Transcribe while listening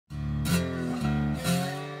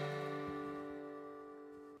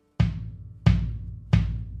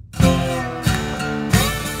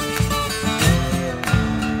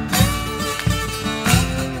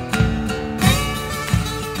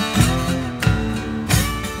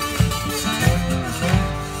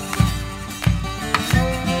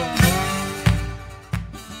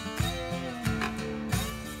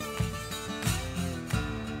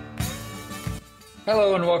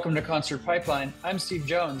Hello and welcome to Concert Pipeline. I'm Steve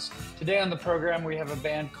Jones. Today on the program, we have a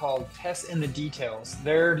band called Tess The Details.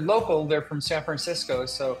 They're local, they're from San Francisco,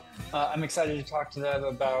 so I'm excited to talk to them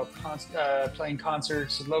about playing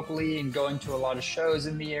concerts locally and going to a lot of shows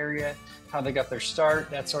in the area, how they got their start,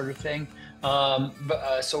 that sort of thing.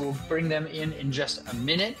 So we'll bring them in just a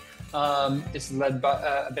minute. It's led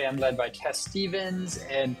by a band led by Tess Stevens,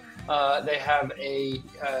 and they have a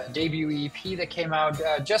debut EP that came out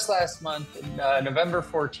just last month, November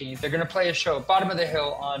 14th. They're going to play a show at Bottom of the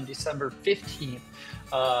Hill on December 15th.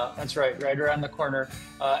 That's right around the corner,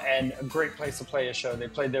 and a great place to play a show. They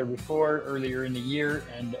played there before, earlier in the year,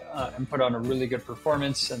 and put on a really good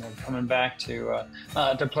performance, and they're coming back to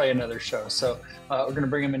play another show. So we're going to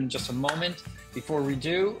bring them in just a moment. Before we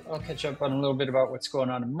do, I'll catch up on a little bit about what's going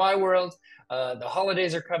on in my world. The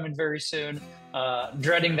holidays are coming very soon.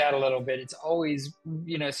 Dreading that a little bit. It's always,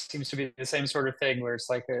 seems to be the same sort of thing where it's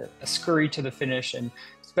like a scurry to the finish and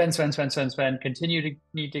spend. Continue to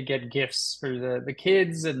need to get gifts for the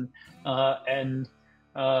kids and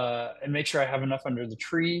make sure I have enough under the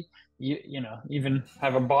tree. Even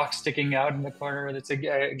have a box sticking out in the corner that's a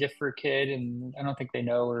gift for a kid, and I don't think they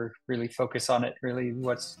know or really focus on it. Really,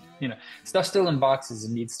 what's stuff still in boxes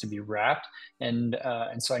and needs to be wrapped, and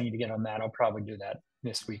so I need to get on that. I'll probably do that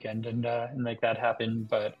this weekend and make that happen.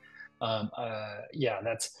 But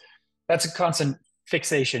that's a constant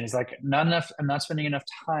fixation. Is like not enough. I'm not spending enough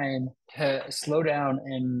time to slow down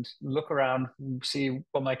and look around, see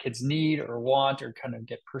what my kids need or want, or kind of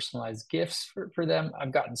get personalized gifts for them.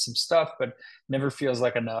 I've gotten some stuff, but never feels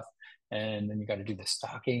like enough. And then you got to do the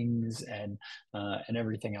stockings and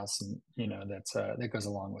everything else, and that goes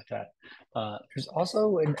along with that. There's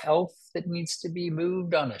also an elf that needs to be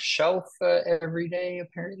moved on a shelf every day,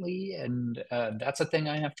 apparently, and that's a thing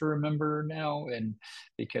I have to remember now, and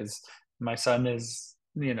because my son is,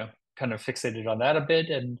 kind of fixated on that a bit,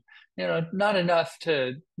 and, not enough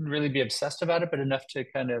to really be obsessed about it, but enough to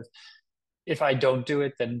kind of, if I don't do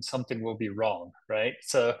it, then something will be wrong, right?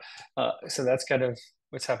 So that's kind of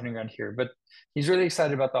what's happening around here. But he's really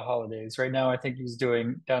excited about the holidays. Right now, I think he's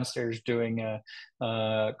downstairs doing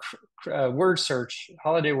a word search,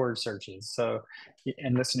 holiday word searches. So,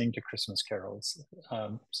 and listening to Christmas carols.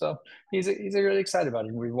 So he's really excited about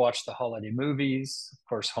it. We've watched the holiday movies, of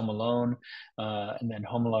course, Home Alone, and then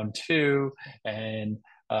Home Alone 2, and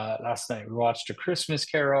last night we watched A Christmas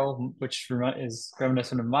Carol, which is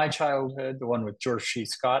reminiscent of my childhood, the one with George C.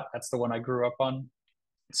 Scott. That's the one I grew up on.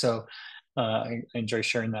 So I enjoy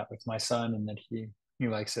sharing that with my son, and that he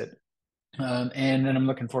likes it. And then I'm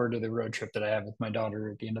looking forward to the road trip that I have with my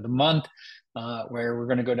daughter at the end of the month, where we're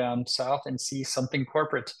going to go down south and see Something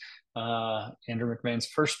Corporate, Andrew McMahon's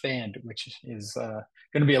first band, which is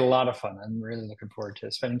going to be a lot of fun. I'm really looking forward to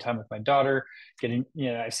spending time with my daughter.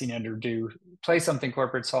 I've seen Andrew play Something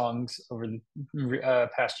Corporate songs over the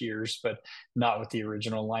past years, but not with the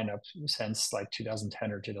original lineup since like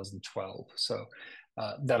 2010 or 2012. So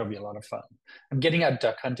that'll be a lot of fun. I'm getting out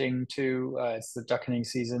duck hunting too. It's the duck hunting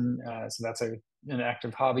season, so that's an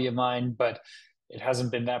active hobby of mine, but it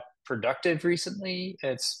hasn't been that productive recently.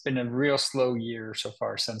 It's been a real slow year so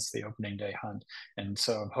far since the opening day hunt, and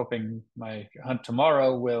so I'm hoping my hunt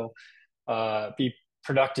tomorrow will be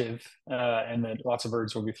productive, and that lots of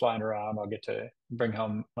birds will be flying around. I'll get to bring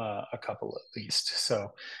home a couple at least.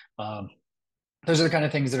 So those are the kind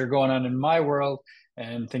of things that are going on in my world,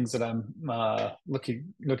 and things that I'm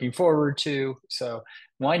looking forward to. So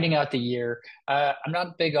winding out the year. I'm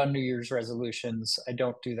not big on New Year's resolutions. I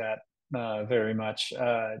don't do that very much.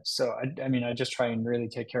 So I just try and really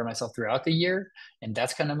take care of myself throughout the year, and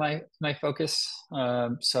that's kind of my focus.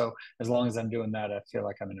 So as long as I'm doing that, I feel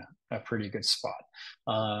like I'm in a pretty good spot.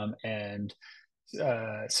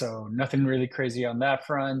 So nothing really crazy on that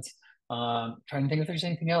front. Trying to think if there's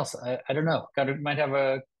anything else. I don't know. Might have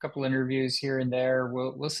a couple interviews here and there.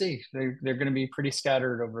 We'll see. They're going to be pretty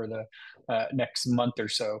scattered over the next month or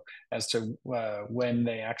so as to when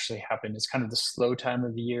they actually happen. It's kind of the slow time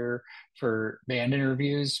of the year for band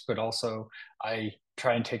interviews, but also I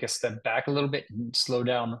try and take a step back a little bit and slow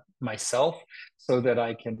down myself so that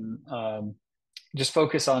I can just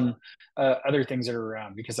focus on other things that are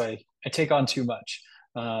around, because I take on too much.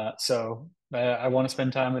 So I want to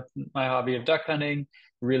spend time with my hobby of duck hunting,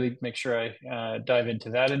 really make sure I dive into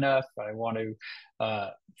that enough. I want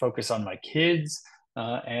to focus on my kids,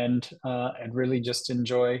 and really just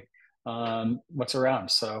enjoy what's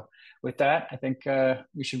around. So with that, I think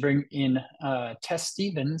we should bring in Tess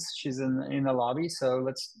Stevens. She's in the lobby, so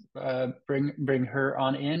let's bring her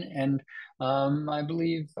on in. And I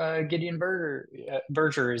believe Gideon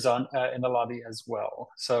Berger is on in the lobby as well.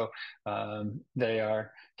 So they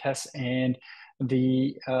are Tess and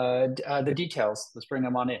the details. Let's bring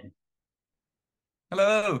them on in.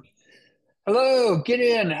 Hello. Hello,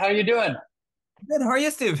 Gideon. How you doing? Good. How are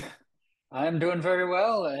you, Steve? I'm doing very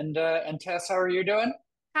well. And Tess, how are you doing?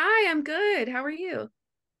 Hi, I'm good. How are you?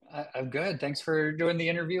 I'm good. Thanks for doing the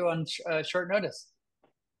interview on short notice.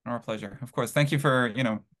 Our pleasure. Of course. Thank you for,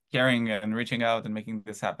 caring and reaching out and making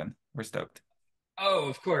this happen. We're stoked. Oh,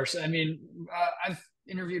 of course. I mean, I've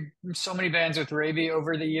interviewed so many bands with Ravi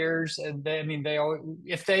over the years, and I mean, they all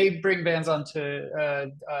if they bring bands onto,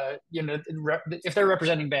 if they're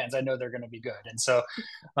representing bands, I know they're going to be good. And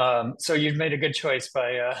so you've made a good choice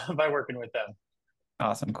by by working with them.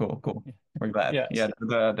 Awesome. Cool. Cool. We're glad. Yeah, Yeah,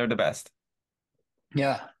 they're the best.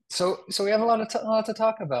 yeah. So we have a lot to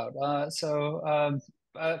talk about.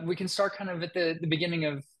 We can start kind of at the beginning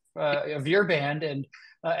of your band and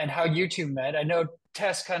how you two met. I know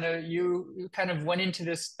Tess you kind of went into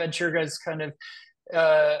this venture as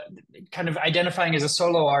uh, kind of identifying as a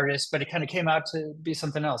solo artist, but it kind of came out to be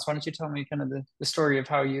something else. Why don't you tell me kind of the story of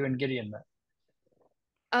how you and Gideon met?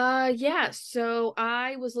 Yeah, so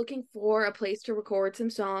I was looking for a place to record some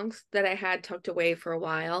songs that I had tucked away for a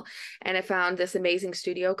while, and I found this amazing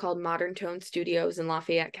studio called Modern Tone Studios in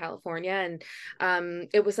Lafayette, California, and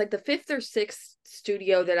it was like the fifth or sixth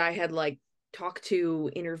studio that I had like talked to,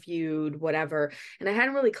 interviewed, whatever, and I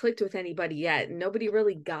hadn't really clicked with anybody yet. And nobody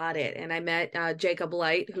really got it, and I met Jacob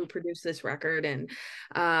Light, who produced this record, and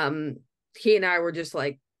um, he and I were just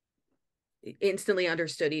like instantly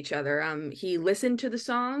understood each other. He listened to the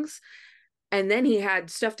songs and then he had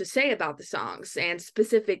stuff to say about the songs and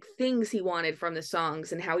specific things he wanted from the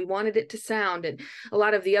songs and how he wanted it to sound. And a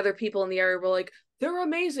lot of the other people in the area were like, they're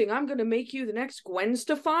amazing. I'm going to make you the next Gwen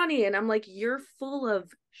Stefani. And I'm like, you're full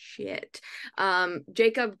of shit.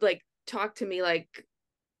 Jacob like talked to me like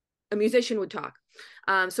a musician would talk.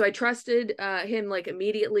 So I trusted him like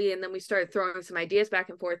immediately, and then we started throwing some ideas back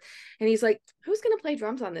and forth. And he's like, "Who's gonna play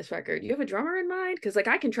drums on this record? You have a drummer in mind? Because like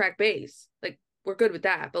I can track bass, like we're good with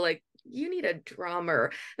that, but like you need a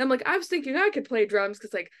drummer." And I'm like, I was thinking I could play drums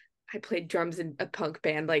because like I played drums in a punk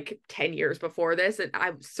band like 10 years before this, and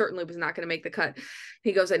I certainly was not going to make the cut.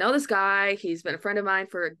 He goes, I know this guy. He's been a friend of mine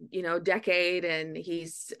for, a decade, and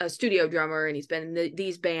he's a studio drummer, and he's been in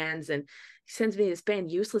these bands. And he sends me this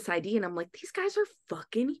band, Useless ID, and I'm like, these guys are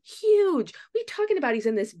fucking huge. What are you talking about? He's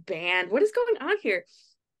in this band. What is going on here?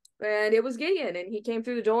 And it was Gideon, and he came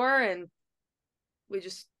through the door, and we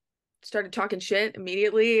just started talking shit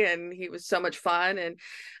immediately, and he was so much fun.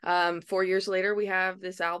 And 4 years later we have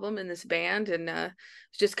this album and this band, and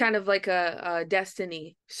it's just kind of like a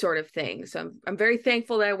destiny sort of thing. So I'm very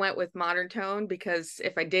thankful that I went with Modern Tone, because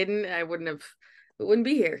if I didn't, we wouldn't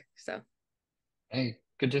be here. So Hey,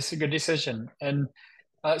 good decision. And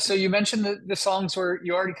so you mentioned the songs were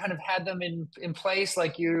you already kind of had them in place.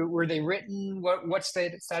 Like you were they written? What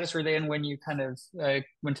status were they in when you kind of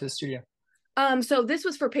went to the studio? so this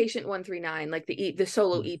was for Patient 139, like the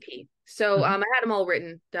solo EP. So Mhm. I had them all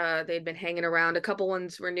written. They'd been hanging around. A couple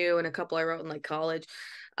ones were new, and a couple I wrote in like college.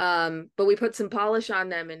 But we put some polish on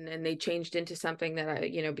them, and they changed into something that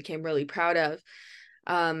I, became really proud of.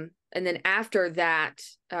 And then after that,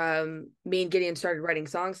 me and Gideon started writing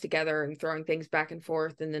songs together and throwing things back and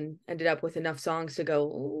forth, and then ended up with enough songs to go,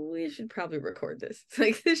 "Oh, we should probably record this.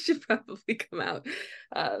 Like this should probably come out."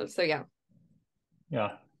 So yeah.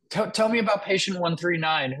 Yeah. Tell me about Patient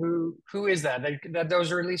 139. Who is that?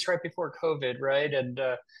 Those were released right before COVID, right? And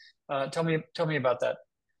tell me about that.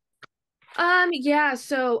 Yeah,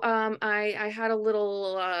 so I had a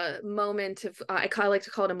little moment of I like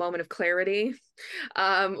to call it a moment of clarity,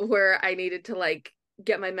 where I needed to like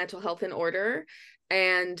get my mental health in order.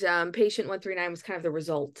 And Patient 139 was kind of the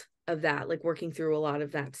result of that, like working through a lot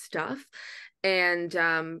of that stuff. And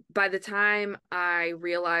by the time I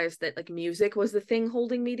realized that like music was the thing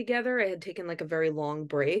holding me together, I had taken like a very long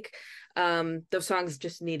break. Those songs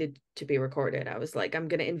just needed to be recorded. I was like, I'm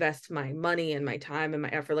gonna invest my money and my time and my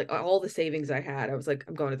effort, like all the savings I had. I was like,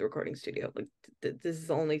 I'm going to the recording studio. Like this is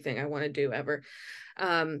the only thing I want to do ever.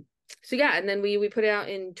 Um, so yeah, and then we put it out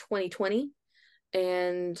in 2020,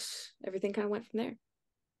 and everything kind of went from there.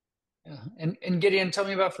 Yeah. And Gideon, tell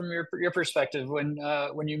me about from your perspective when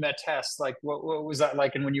you met Tess, like what was that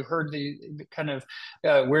like, and when you heard the kind of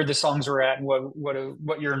where the songs were at and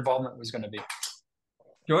what your involvement was going to be.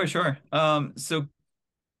 Sure, sure. So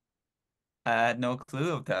I had no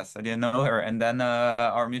clue of Tess. I didn't know her. And then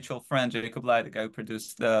our mutual friend, Jacob Light, the guy who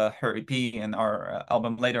produced her EP and our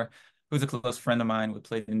album later, who's a close friend of mine, we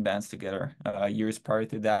played in bands together years prior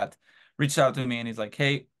to that, reached out to me and he's like,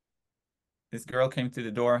 hey, this girl came to the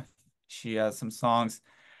door. She has some songs.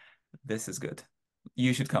 This is good.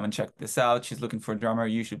 you should come and check this out. She's looking for a drummer.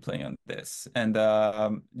 You should play on this. And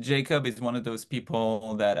Jacob is one of those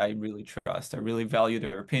people that I really trust. I really value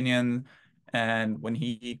their opinion. And when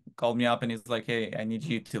he called me up and he's like, "Hey, I need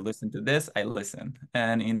you to listen to this," I listened.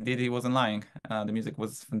 And indeed, he wasn't lying. The music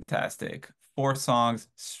was fantastic. 4 songs,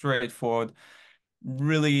 straightforward,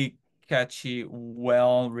 really catchy,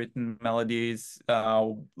 well-written melodies,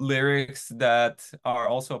 lyrics that are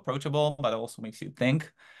also approachable, but also makes you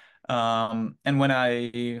think. And when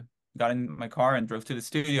I got in my car and drove to the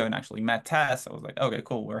studio and actually met Tess, I was like, okay,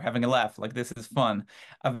 cool, we're having a laugh. Like, this is fun.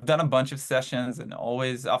 I've done a bunch of sessions, and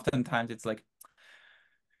oftentimes it's like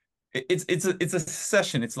it's a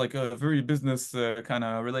session. It's like a very business kind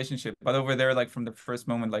of relationship. But over there, like from the first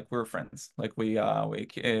moment, like we're friends. Like we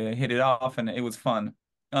hit it off, and it was fun.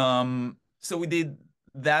 So we did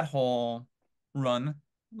that whole run.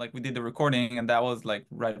 Like we did the recording, and that was like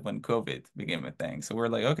right when COVID became a thing. So we're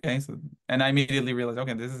like, okay. So and I immediately realized,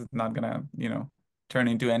 okay, this is not gonna, turn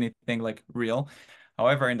into anything like real.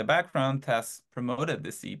 However, in the background, Tess promoted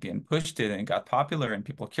this EP and pushed it and got popular and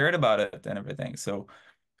people cared about it and everything. So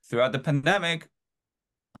throughout the pandemic,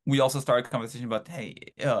 we also started conversation about, hey,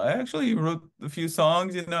 I actually wrote a few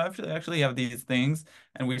songs, I actually have these things.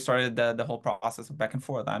 And we started the whole process of back and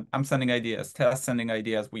forth. I'm sending ideas, Tess sending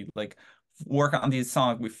ideas. We like work on these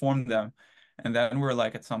songs, we form them. And then we're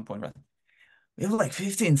like, at some point, we have like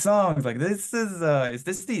 15 songs. Like is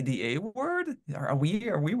this the A word? Are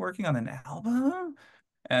we working on an album?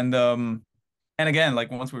 And again, like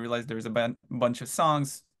once we realized there was a bunch of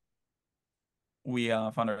songs, we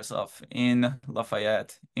found ourselves in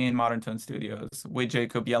Lafayette, in Modern Tone Studios, with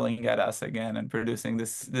Jacob yelling at us again and producing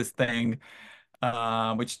this thing,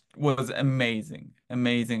 which was amazing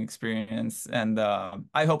experience. And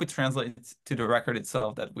I hope it translates to the record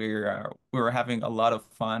itself, that we were having a lot of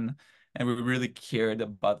fun, and we really cared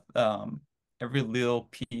about every little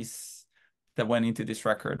piece that went into this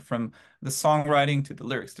record, from the songwriting to the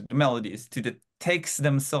lyrics to the melodies to the takes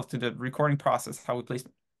themselves to the recording process, how we placed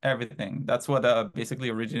everything. That's what basically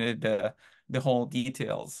originated the whole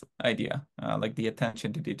details idea, like the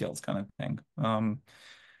attention to details kind of thing.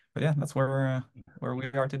 But yeah, that's where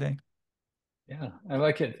we are today. Yeah, I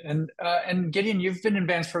like it. And Gideon, you've been in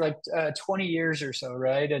bands for like 20 years or so,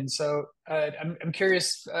 right? And so I'm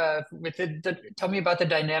curious, with tell me about the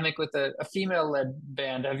dynamic with a female-led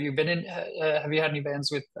band. Have you had any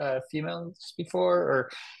bands with females before,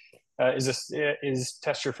 or is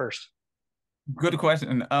Test your first? Good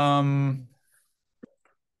question.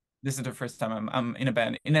 This is the first time I'm in a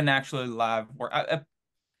band, in an actual live work. I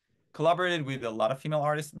collaborated with a lot of female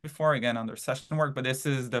artists before, again, under session work, but this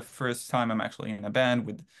is the first time I'm actually in a band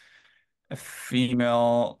with a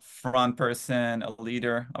female front person, a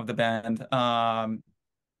leader of the band.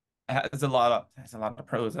 Has a lot of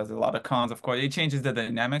pros, has a lot of cons. Of course, it changes the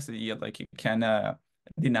dynamics. You can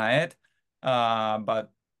deny it.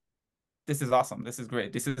 But this is awesome. This is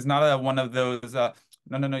great. This is not one of those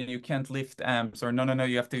no, you can't lift amps, or no,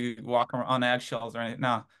 you have to walk on eggshells or anything.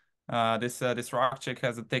 No. This rock chick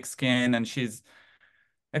has a thick skin, and she's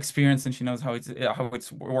experienced, and she knows how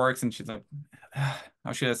it works, and she's like,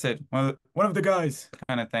 how should I say it? One of the guys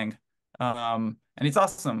kind of thing. And it's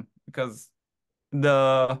awesome because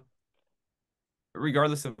the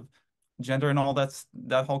regardless of gender and all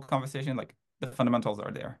that whole conversation, like the fundamentals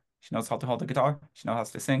are there. She knows how to hold the guitar, she knows how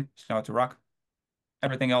to sing, she knows how to rock.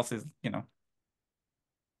 Everything else is, Yeah,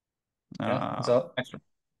 it's all extra.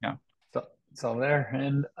 Yeah. it's all there.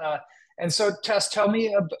 And so Tess, tell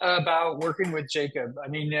me about working with Jacob. I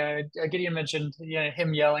mean, Gideon mentioned,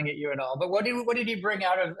 him yelling at you and all, but what did he bring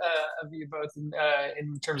out of you both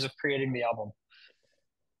in terms of creating the album?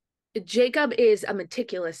 Jacob is a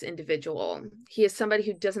meticulous individual. He is somebody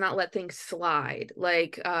who does not let things slide.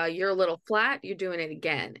 Like, you're a little flat, you're doing it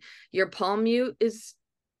again. Your palm mute is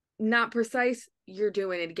not precise, you're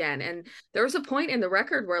doing it again. And there was a point in the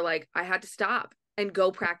record where, like, I had to stop and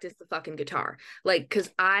go practice the fucking guitar. Like,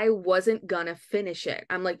 because I wasn't gonna finish it.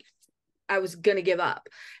 I'm like, I was gonna give up.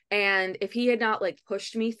 And if he had not like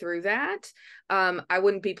pushed me through that, I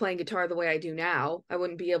wouldn't be playing guitar the way I do now. I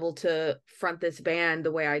wouldn't be able to front this band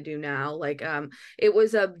the way I do now. Like, it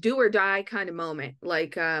was a do or die kind of moment.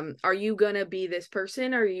 Like, are you gonna be this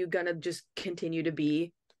person, or are you gonna just continue to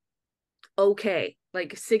be okay,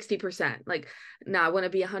 like 60%? Like, no, I want to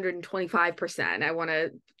be 125%. I want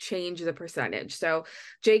to change the percentage. So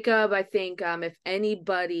Jacob, I think, if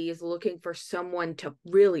anybody is looking for someone to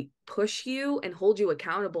really push you and hold you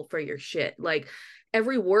accountable for your shit, like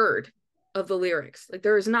every word of the lyrics, like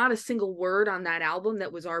there is not a single word on that album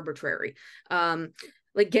that was arbitrary.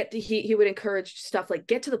 Like he would encourage stuff like,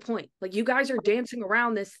 get to the point. Like, you guys are dancing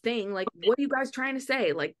around this thing. Like, what are you guys trying to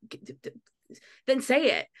say? Like, then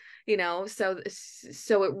say it, you know? So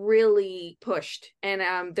it really pushed.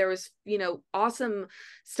 And there was, you know, awesome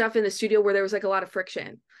stuff in the studio where there was like a lot of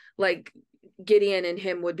friction. Like Gideon and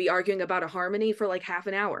him would be arguing about a harmony for like half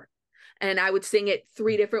an hour. And I would sing it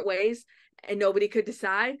 3 different ways and nobody could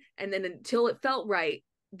decide. And then until it felt right,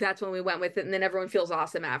 that's when we went with it. And then everyone feels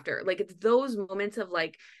awesome after. Like, it's those moments of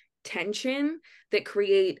like tension that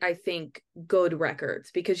create, I think, good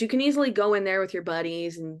records, because you can easily go in there with your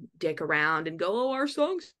buddies and dick around and go, oh, our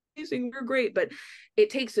song's amazing, we're great. But it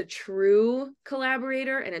takes a true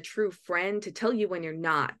collaborator and a true friend to tell you when you're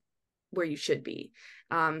not where you should be.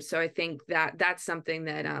 So I think that that's something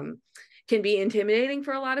that can be intimidating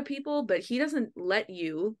for a lot of people, but he doesn't let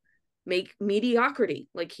you make mediocrity.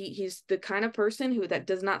 Like he's the kind of person who that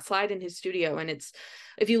does not slide in his studio. And it's,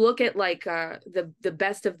 if you look at like the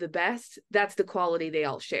best of the best, that's the quality they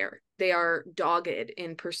all share. They are dogged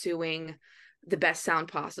in pursuing the best sound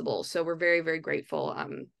possible. So we're very, very grateful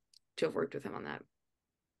to have worked with him on that.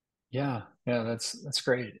 Yeah, yeah, that's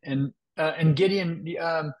great. And Gideon,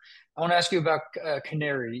 I want to ask you about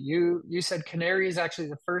Canary. You said Canary is actually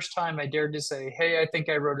the first time I dared to say, "Hey, I think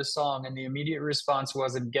I wrote a song," and the immediate response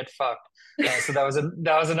wasn't "Get fucked." So that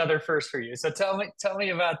was another first for you. So tell me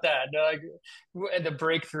about that. Like the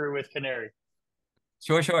breakthrough with Canary.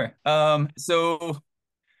 Sure, sure. So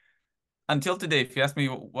until today, if you ask me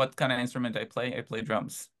what kind of instrument I play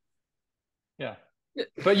drums. Yeah.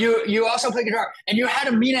 But you also play guitar, and you had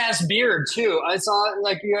a mean ass beard too. I saw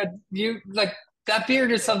like you like that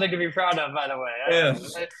beard is something to be proud of, by the way.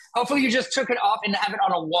 Yeah. Hopefully, you just took it off and have it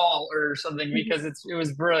on a wall or something, because it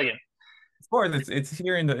was brilliant. Of course, it's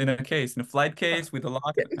here in a case, in a flight case with a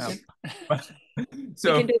lock. We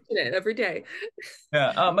So condition it every day.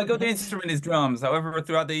 yeah, my go-to instrument is drums. However,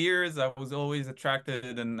 throughout the years, I was always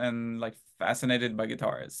attracted and like fascinated by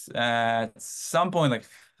guitars. At some point, like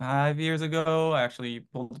 5 years ago, I actually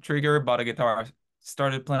pulled the trigger, bought a guitar,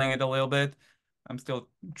 started playing it a little bit. I'm still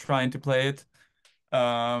trying to play it.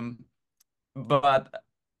 Um, but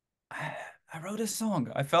I wrote a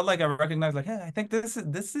song. I felt like I recognized, like, hey, I think is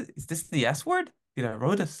this the S word? Did I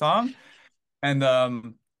wrote a song? And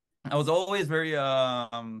I was always very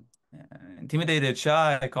intimidated,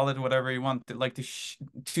 shy, call it whatever you want, like to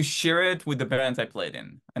share it with the bands I played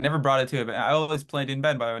in. I never brought it to it. I always played in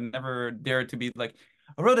band, but I would never dare to be like,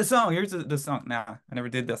 I wrote a song. Here's the song. Nah, I never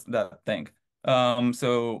did that thing.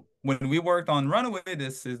 So when we worked on Runaway,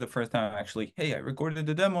 this is the first time actually, hey, I recorded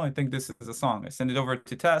the demo. I think this is a song. I send it over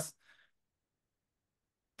to Tess.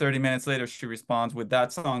 30 minutes later, she responds with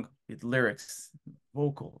that song, with lyrics,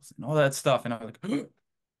 vocals, and all that stuff. And I'm like,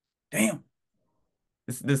 damn,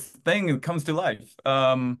 this thing comes to life.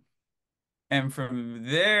 And from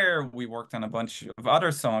there, we worked on a bunch of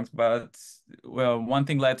other songs, but well, one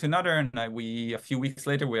thing led to another, and a few weeks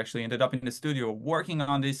later, we actually ended up in the studio working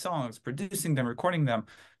on these songs, producing them, recording them,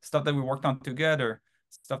 stuff that we worked on together,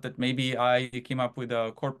 stuff that maybe I came up with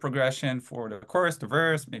a chord progression for the chorus, the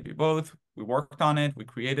verse, maybe both. We worked on it, we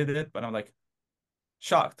created it, but I'm like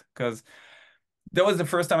shocked because that was the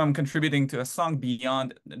first time I'm contributing to a song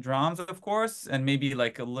beyond the drums, of course, and maybe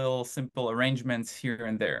like a little simple arrangements here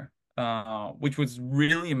and there, which was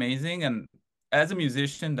really amazing. And as a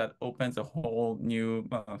musician, that opens a whole new,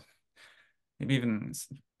 maybe even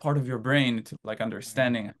part of your brain to like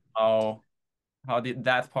understanding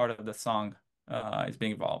that part of the song is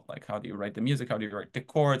being evolved. Like, how do you write the music? How do you write the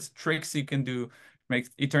chords? Tricks you can do.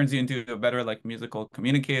 It turns you into a better like musical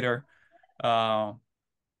communicator. Uh,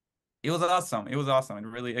 it was awesome. It was awesome. And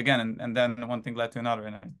really, again, and then one thing led to another,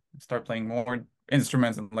 and I started playing more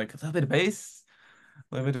instruments and like a little bit of bass,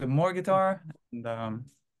 a little bit more guitar, and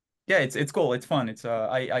yeah, it's cool. It's fun.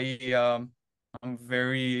 I'm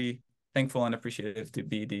very thankful and appreciative to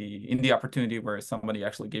be in the opportunity where somebody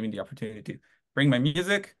actually gave me the opportunity to bring my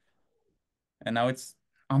music, and now it's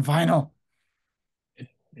on vinyl.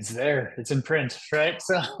 It's there. It's in print, right?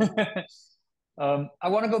 So I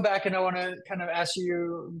want to go back, and I want to kind of ask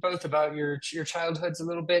you both about your childhoods a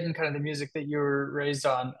little bit and kind of the music that you were raised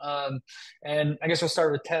on. And I guess we'll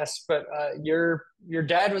start with Tess. But your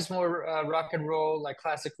dad was more rock and roll, like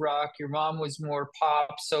classic rock. Your mom was more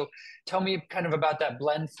pop. So tell me kind of about that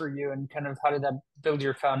blend for you, and kind of how did that build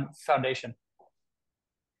your foundation?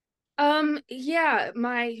 Yeah,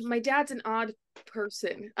 my dad's an odd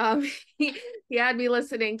person. He had me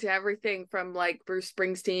listening to everything from like Bruce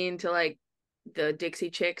Springsteen to like the Dixie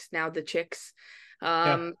Chicks, now the Chicks.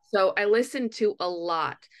 Yeah. So I listened to a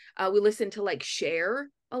lot. We listened to like Cher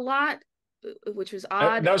a lot. which was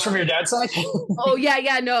odd. That was from your dad's side? Oh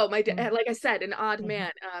yeah, no, my dad, like I said, an odd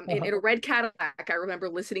man. In a red Cadillac, I remember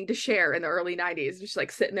listening to Cher in the early '90s, just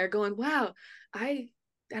like sitting there going, "Wow, I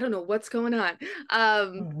don't know what's going on."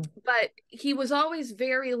 But he was always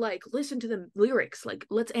very like, listen to the lyrics, like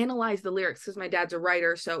let's analyze the lyrics, because my dad's a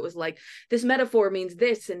writer, so it was like this metaphor means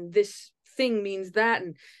this and this thing means that,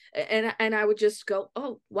 and I would just go,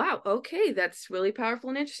 oh wow, okay, that's really powerful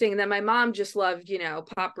and interesting. And then my mom just loved,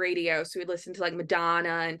 pop radio, so we'd listen to like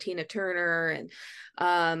Madonna and Tina Turner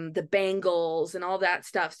and the Bangles and all that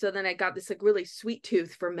stuff. So then I got this like really sweet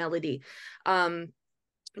tooth for melody.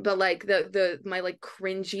 But like my like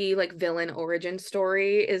cringy like villain origin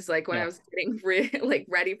story is like when I was getting like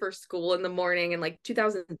ready for school in the morning in like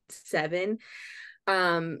 2007.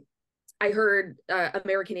 I heard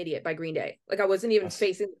American Idiot by Green Day. Like I wasn't even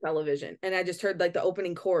facing the television, and I just heard like the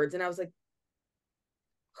opening chords, and I was like,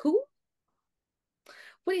 who?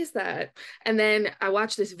 What is that? And then I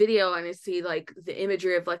watched this video and I see like the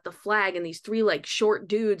imagery of like the flag and these three like short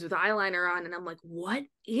dudes with eyeliner on, and I'm like, what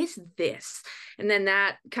is this? And then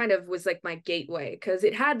that kind of was like my gateway, because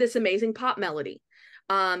it had this amazing pop melody.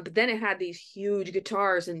 But then it had these huge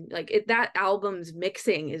guitars, and like that album's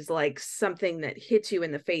mixing is like something that hits you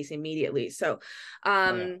in the face immediately. So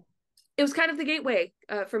it was kind of the gateway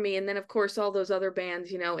for me. And then of course all those other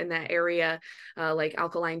bands, in that area, like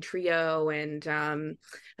Alkaline Trio and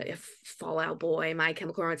Fall Out Boy, My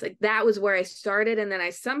Chemical Romance, like that was where I started. And then I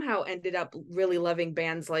somehow ended up really loving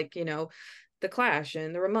bands like, The Clash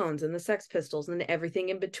and the Ramones and the Sex Pistols and everything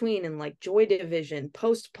in between, and like Joy Division,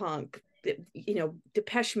 post-punk,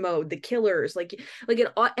 Depeche Mode, The Killers, like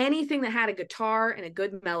anything that had a guitar and a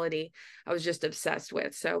good melody, I was just obsessed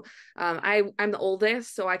with. So I'm the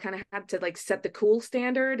oldest, so I kind of had to like set the cool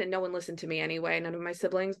standard, and no one listened to me anyway, none of my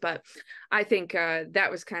siblings. But I think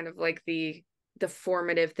that was kind of like the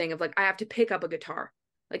formative thing of like, I have to pick up a guitar.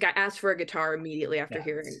 Like I asked for a guitar immediately after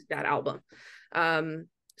hearing that album.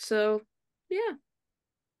 So yeah.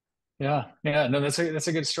 No, that's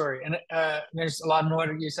a good story, and there's a lot more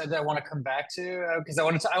you said that I want to come back to, because I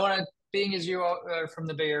want to, being as you are from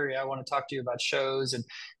the Bay Area, I want to talk to you about shows and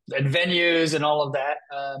venues and all of that.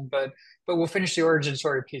 But we'll finish the origin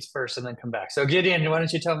story piece first and then come back. So Gideon, why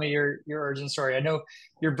don't you tell me your origin story? I know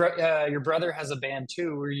your brother has a band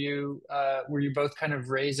too. Were you both kind of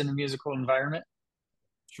raised in a musical environment?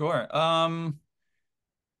 Sure.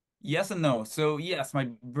 Yes and no. So yes,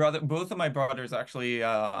 both of my brothers actually,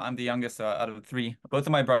 I'm the youngest out of three. Both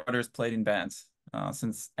of my brothers played in bands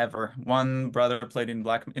since ever. One brother played in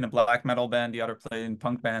a black metal band, the other played in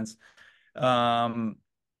punk bands. Um,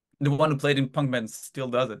 the one who played in punk bands still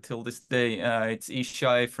does it till this day. It's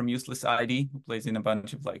Ishai from Useless ID, who plays in a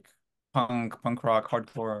bunch of like punk rock,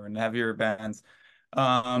 hardcore, and heavier bands.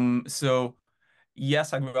 So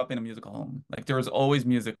yes, I grew up in a musical home. Like there was always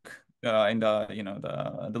music in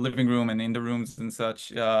the living room and in the rooms and such.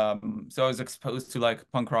 So I was exposed to like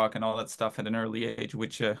punk rock and all that stuff at an early age,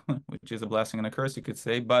 which which is a blessing and a curse, you could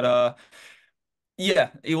say. But yeah,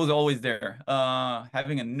 it was always there.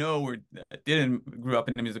 Having a no or didn't grew up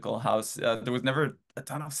in a musical house, there was never a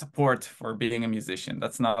ton of support for being a musician.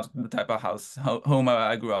 That's not the type of home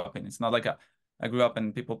I grew up in. It's not like I grew up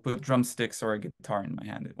and people put drumsticks or a guitar in my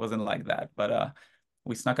hand. It wasn't like that. But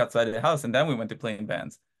we snuck outside of the house and then we went to play in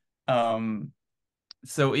bands. Um,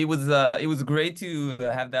 so it was great to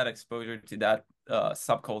have that exposure to that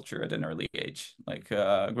subculture at an early age. Like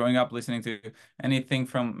growing up listening to anything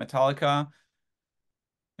from Metallica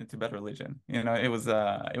to Bad Religion. It was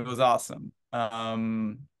awesome.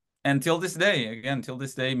 And till this day, again, till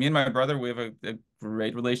this day, me and my brother, we have a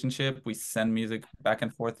great relationship. We send music back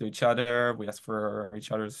and forth to each other. We ask for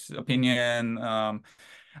each other's opinion. I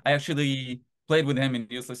actually played with him in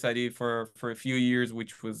Useless ID for a few years,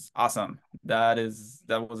 which was awesome. That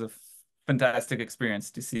was a fantastic experience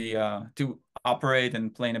to see to operate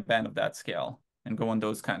and play in a band of that scale and go on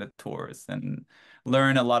those kind of tours and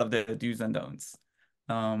learn a lot of the do's and don'ts.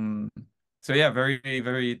 Um, so yeah, very,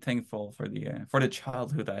 very thankful for the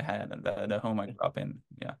childhood I had and the home I grew up in.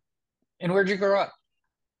 Yeah. And where'd you grow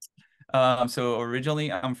up? So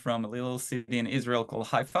originally I'm from a little city in Israel called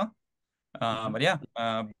Haifa. But yeah,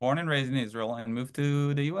 born and raised in Israel and moved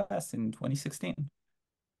to the US in 2016.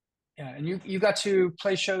 Yeah, and you got to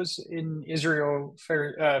play shows in Israel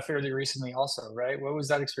fairly recently also, right? What was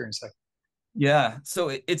that experience like? Yeah, so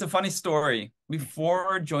it's a funny story.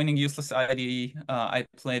 Before joining Useless ID, I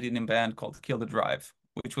played in a band called Kill the Drive,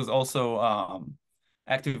 which was also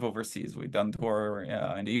active overseas. We've done tour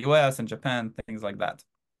in the US and Japan, things like that.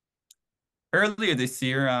 Earlier this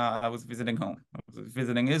year, I was visiting home. I was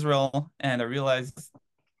visiting Israel, and I realized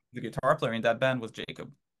the guitar player in that band was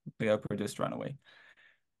Jacob. the guy who produced Runaway.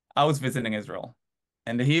 I was visiting Israel,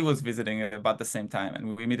 and he was visiting about the same time,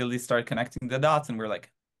 and we immediately started connecting the dots, and we're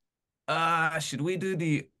like, should we do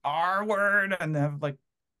the R word and have like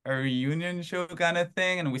a reunion show kind of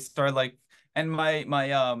thing? And we start like, and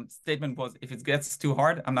my statement was, if it gets too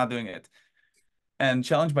hard, I'm not doing it. And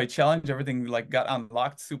challenge by challenge, everything like got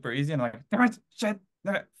unlocked super easy, and like, damn it, shit,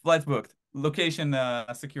 damn it. Flights booked, location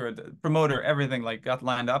secured, promoter, everything like got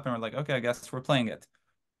lined up, and we're like, okay, I guess we're playing it.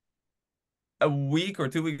 A week or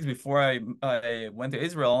 2 weeks before I went to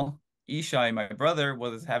Israel, Ishai, my brother,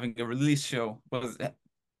 was having a release show, was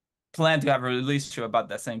planned to have a release show about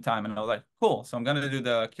that same time. And I was like, cool. So I'm gonna do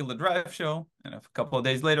the Kill the Drive show. And a couple of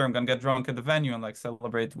days later, I'm gonna get drunk at the venue and like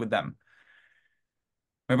celebrate with them.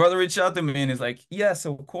 My brother reached out to me and he's like, yeah,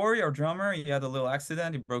 so Corey, our drummer, he had a little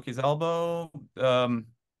accident. He broke his elbow. Can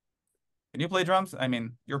you play drums? I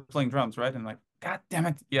mean, you're playing drums, right? And I'm like, God damn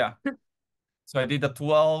it. Yeah. So I did the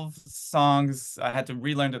 12 songs. I had to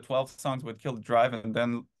relearn the 12 songs with Kill the Drive and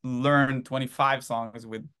then learn 25 songs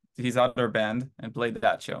with his other band and played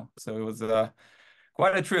that show. So it was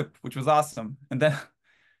quite a trip, which was awesome. And then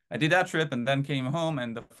I did that trip and then came home.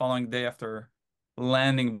 And the following day after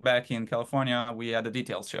landing back in California, we had a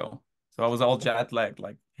Details show. So I was all jet lagged,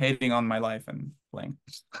 like hating on my life and playing.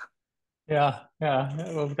 Yeah,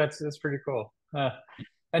 yeah. Well, that's pretty cool.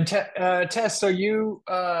 And Tess, so you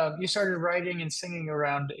started writing and singing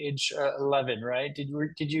around age 11, right? Did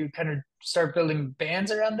you kind of start building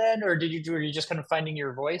bands around then, or were you just kind of finding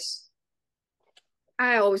your voice?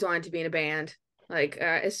 I always wanted to be in a band. Like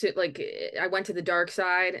I went to the dark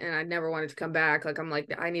side and I never wanted to come back. Like I'm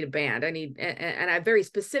like I need a band. And I have very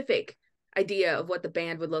specific idea of what the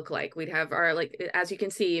band would look like. We'd have our like as you can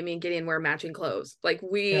see, me and Gideon wear matching clothes. Like Yeah.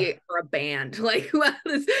 we are a band. Like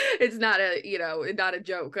it's not a not a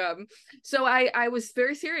joke. So I was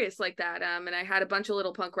very serious like that. And I had a bunch of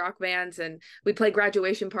little punk rock bands and we played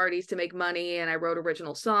graduation parties to make money and I wrote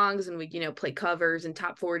original songs and we play covers and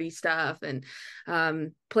top 40 stuff and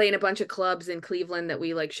play in a bunch of clubs in Cleveland that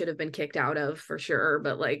we like should have been kicked out of for sure,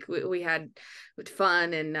 but like we had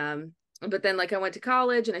fun. And but then like I went to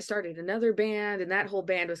college and I started another band and that whole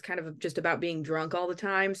band was kind of just about being drunk all the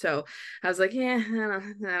time. So I was like, yeah, I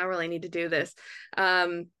don't really need to do this.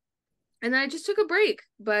 And then I just took a break.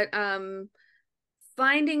 But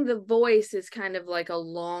finding the voice is kind of like a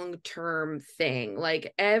long-term thing.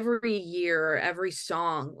 Like every year, every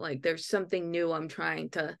song, like there's something new I'm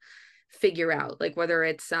trying to figure out, like whether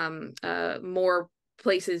it's more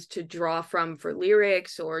places to draw from for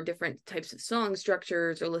lyrics or different types of song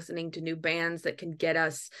structures or listening to new bands that can get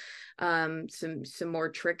us some more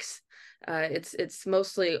tricks. It's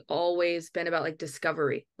mostly always been about like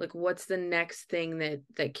discovery, like what's the next thing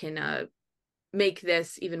that can make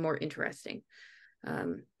this even more interesting.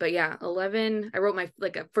 But yeah, 11, I wrote my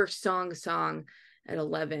like a first song at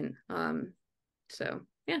 11. So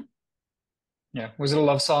yeah. Yeah. Was it a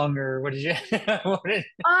love song or what did you what did,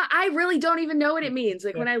 I really don't even know what it means.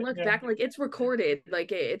 Like yeah, when I look yeah, back, like it's recorded,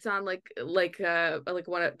 like it's on like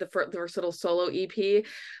one of the first little solo EP.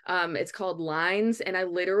 It's called Lines, and I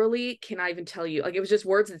literally cannot even tell you. Like it was just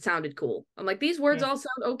words that sounded cool. I'm like these words yeah. all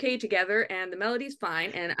sound okay together, and the melody's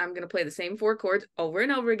fine, and I'm gonna play the same four chords over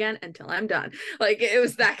and over again until I'm done. Like it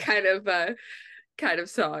was that kind of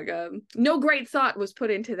song. No great thought was put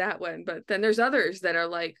into that one, but then there's others that are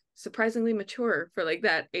like surprisingly mature for like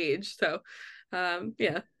that age. So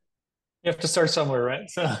yeah. You have to start somewhere, right?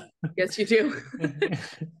 So Yes, you do.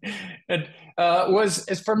 and was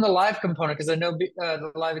is from the live component because I know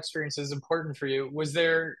the live experience is important for you. Were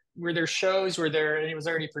there shows? Was there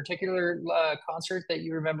any particular concert that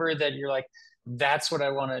you remember that you're like, that's what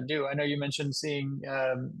I want to do? I know you mentioned seeing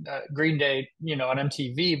Green Day, on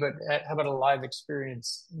MTV, but how about a live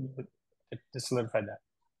experience to solidify that?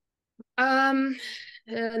 Um,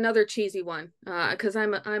 Another cheesy one. Because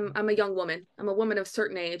I'm a young woman. I'm a woman of a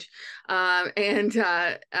certain age. And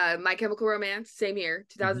My Chemical Romance, same year,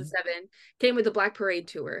 Hmm. 2007, came with the Black Parade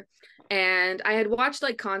tour. And I had watched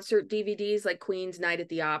like concert DVDs like Queen's Night at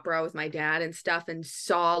the Opera with my dad and stuff and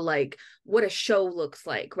saw like what a show looks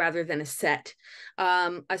like rather than a set.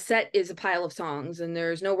 A set is a pile of songs and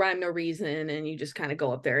there's no rhyme, no reason, and you just kind of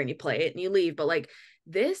go up there and you play it and you leave. But like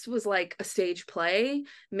this was like a stage play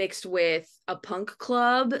mixed with a punk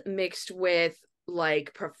club, mixed with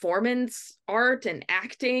like performance art and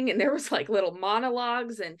acting. And there was like little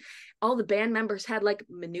monologues, and all the band members had like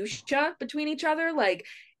minutia between each other. Like,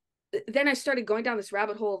 then I started going down this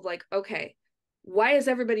rabbit hole of like, okay, why is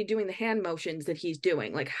everybody doing the hand motions that he's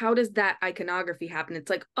doing? Like, how does that iconography happen? It's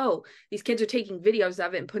like, oh, these kids are taking videos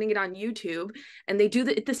of it and putting it on YouTube, and they do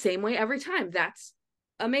it the same way every time. That's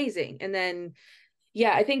amazing. And then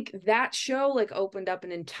Yeah, I think that show like opened up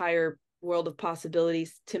an entire world of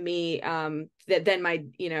possibilities to me. That then my,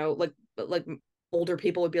 like older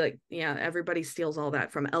people would be like, yeah, everybody steals all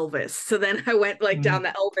that from Elvis. So then I went like down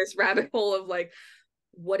Mm. the Elvis rabbit hole of like,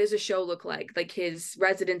 what does a show look like? Like his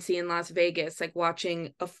residency in Las Vegas, like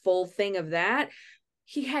watching a full thing of that.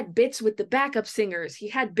 He had bits with the backup singers. He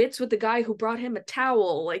had bits with the guy who brought him a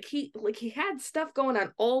towel. Like he had stuff going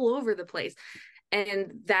on all over the place.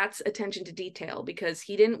 And that's attention to detail because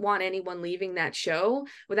he didn't want anyone leaving that show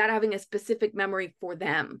without having a specific memory for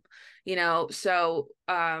them, So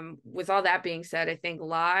with all that being said, I think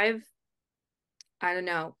live, I don't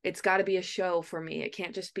know, it's got to be a show for me. It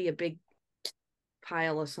can't just be a big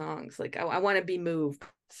pile of songs. Like I want to be moved.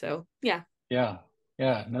 So yeah. Yeah.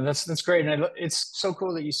 Yeah. No, that's great. And it's so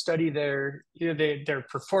cool that you study their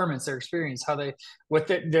performance, their experience, how they,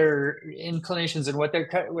 their inclinations and what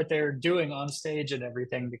they're doing on stage and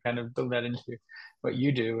everything to kind of build that into what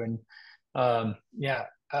you do. And, yeah,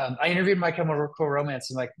 I interviewed My Chemical Romance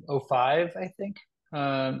in like '05, I think,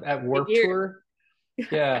 at Big Warped year. Tour.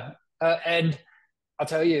 Yeah. And I'll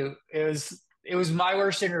tell you, it was my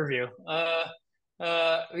worst interview.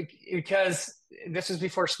 Because this was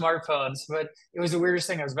before smartphones, but it was the weirdest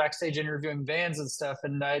thing. I was backstage interviewing bands and stuff,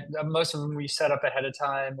 and most of them we set up ahead of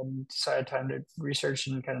time, and so I had time to research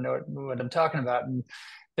and kind of know what I'm talking about. And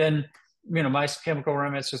then, My Chemical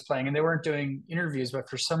Romance was playing, and they weren't doing interviews, but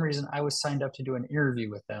for some reason, I was signed up to do an interview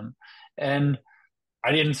with them, and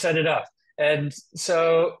I didn't set it up, and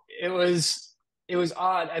so it was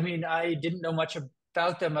odd. I mean, I didn't know much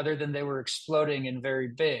about them other than they were exploding and very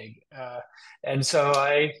big, and so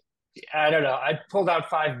I don't know. I pulled out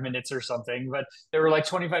 5 minutes or something, but there were like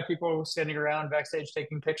 25 people standing around backstage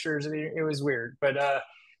taking pictures. It was weird, but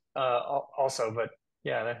also, but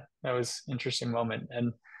yeah, that was an interesting moment.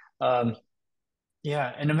 And um,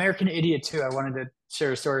 yeah, and American Idiot too. I wanted to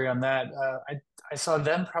share a story on that. I saw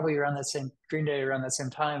them probably around that same Green Day around that same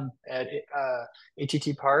time at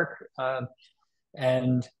ATT Park,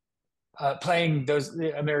 and playing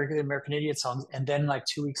the American Idiot songs, and then like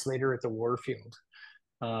 2 weeks later at the Warfield.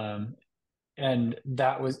 Um, and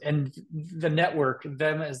the network,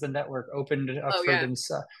 them as the network, opened it up Oh for yeah.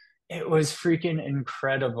 themselves. It was freaking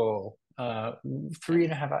incredible.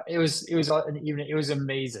 3.5 hours. It was an evening. It was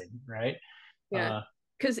amazing, right? Yeah. Uh,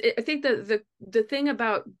 Because I think the thing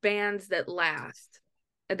about bands that last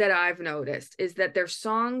that I've noticed is that their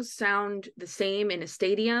songs sound the same in a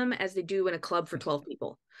stadium as they do in a club for 12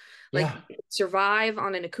 people. Like yeah, survive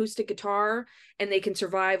on an acoustic guitar and they can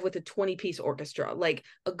survive with a 20-piece orchestra. Like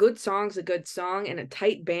a good song's a good song and a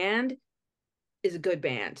tight band is a good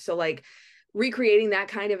band. So like recreating that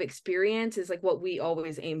kind of experience is like what we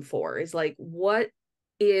always aim for, is like what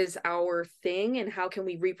is our thing and how can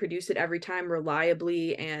we reproduce it every time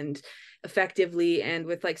reliably and effectively and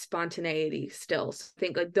with like spontaneity still. So I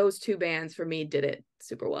think like those two bands for me did it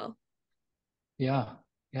super well. yeah,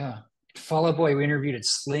 yeah. Fall Out Boy, we interviewed at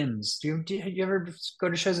Slim's. Do you ever go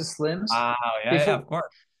to shows at Slim's? Wow, yeah, yeah, of Before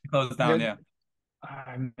course. Closed down, the yeah.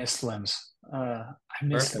 I miss Slim's. I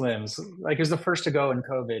miss Perfect. Slim's. Like it was the first to go in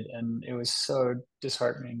COVID, and it was so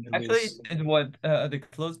disheartening to Actually, lose. they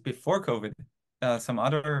closed before COVID. Some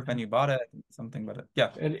other venue bought it, something, but yeah.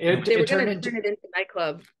 It No, it, They it were turned going to into turn it into a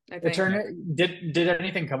nightclub, I it think. turned yeah. did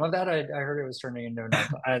anything come of that? I heard it was turning into a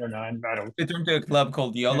nightclub. I don't know. I don't. They turned to a club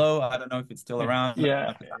called Yeah, YOLO. I don't know if it's still around.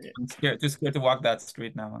 yeah, I'm scared, too scared to walk that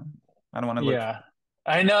street now. I don't want to look. yeah.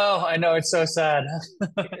 I know. It's so sad.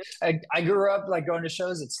 I grew up like going to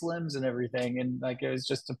shows at Slim's and everything, and like it was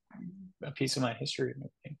just a piece of my history and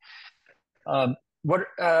everything. What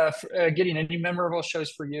Gideon, any memorable shows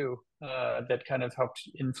for you that kind of helped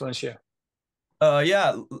influence you?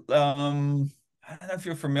 Yeah. I don't know if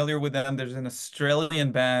you're familiar with them. There's an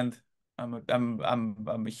Australian band I'm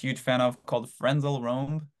a huge fan of called Frenzal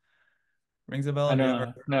Rhomb. Rings a bell? I Have you don't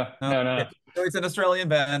ever? know. No, No. no, Yeah. no. So it's an Australian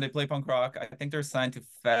band. They play punk rock. I think they're signed to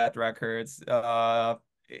Fat Records.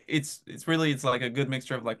 It's like a good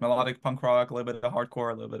mixture of like melodic punk rock, a little bit of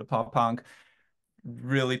hardcore, a little bit of pop punk,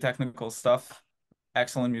 really technical stuff.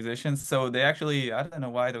 Excellent musicians. So they actually, I don't know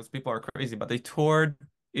why those people are crazy, but they toured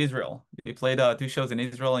Israel. They played two shows in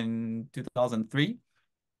Israel in 2003,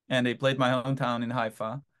 and they played my hometown in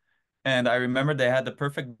Haifa. And I remember they had the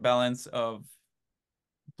perfect balance of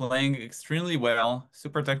playing extremely well,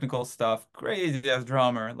 super technical stuff, crazy as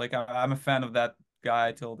drummer. Like I'm a fan of that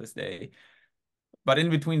guy till this day. But in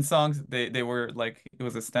between songs, they were like it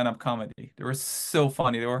was a stand-up comedy. They were so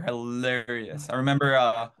funny. They were hilarious. I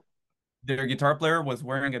remember their guitar player was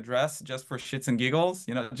wearing a dress just for shits and giggles,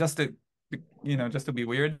 just to be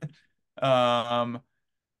weird. Um,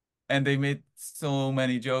 and they made so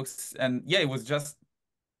many jokes. And yeah, it was just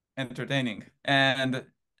entertaining. And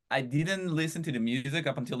I didn't listen to the music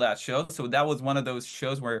up until that show. So that was one of those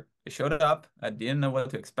shows where I showed up. I didn't know what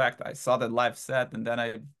to expect. I saw the live set and then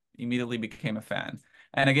I immediately became a fan.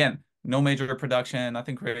 And again, no major production,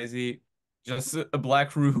 nothing crazy, just a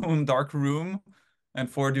black room, dark room, and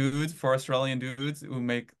four dudes, four Australian dudes who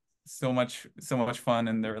make so much fun,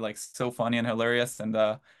 and they're like so funny and hilarious. And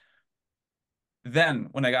then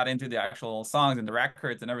when I got into the actual songs and the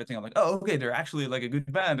records and everything, I'm like, oh, okay, they're actually like a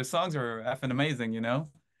good band. The songs are effing amazing, you know?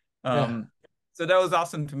 Yeah. So that was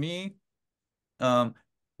awesome to me. Um,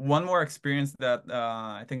 one more experience that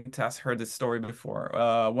I think Tess heard this story before.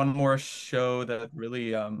 One more show that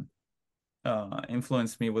really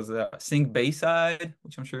influenced me was Sing Bayside,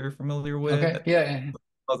 which I'm sure you're familiar with, Okay. Yeah.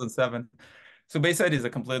 2007. So Bayside is a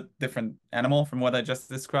complete different animal from what I just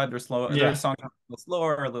described. They're slow. Their Yeah. songs are a little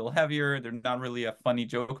slower, a little heavier. They're not really a funny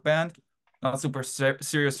joke band, not super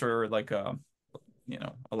serious or like a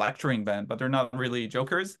lecturing band, but they're not really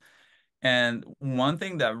jokers. And one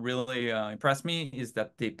thing that really impressed me is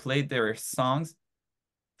that they played their songs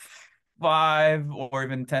 5 or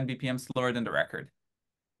even 10 BPM slower than the record.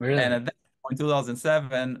 And Really. at that point,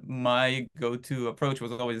 2007, my go-to approach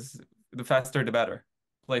was always the faster the better.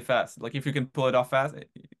 Play fast. Like if you can pull it off fast,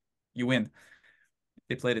 you win.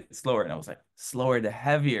 They played it slower, and I was like, slower the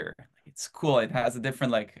heavier. It's cool. It has a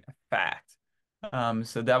different like effect.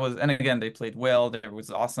 So that was, and again, they played well. It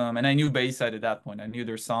was awesome, and I knew Bayside at that point. I knew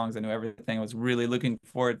their songs. I knew everything. I was really looking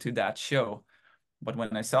forward to that show. But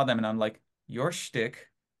when I saw them, and I'm like, your shtick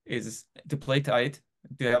is to play tight,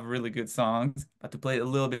 to have really good songs, but to play it a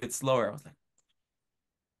little bit slower. I was like,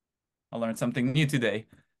 I learned something new today.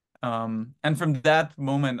 And from that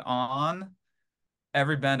moment on,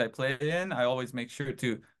 every band I play in, I always make sure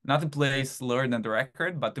to not to play slower than the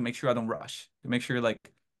record, but to make sure I don't rush, to make sure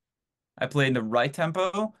like I play in the right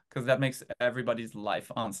tempo, because that makes everybody's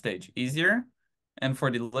life on stage easier. And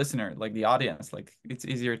for the listener, like the audience, like it's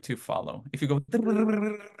easier to follow. If you go,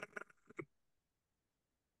 the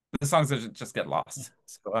songs just get Yeah. lost.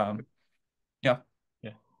 So yeah.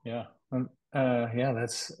 Yeah. Yeah. Yeah,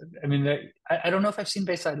 that's, I mean, I don't know if I've seen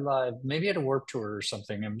Bayside live, maybe at a Warped Tour or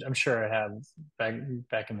something. I'm sure I have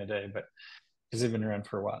back in the day, but because they've been around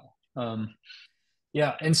for a while.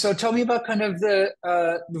 Yeah, and so tell me about kind of the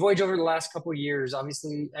voyage over the last couple of years.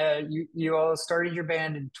 Obviously, you all started your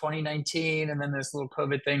band in 2019, and then this little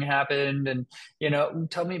COVID thing happened, and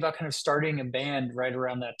tell me about kind of starting a band right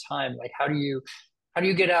around that time. Like, how do you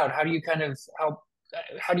get out? How do you kind of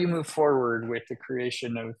how do you move forward with the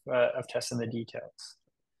creation of Tess and the Details?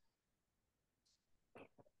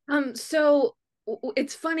 So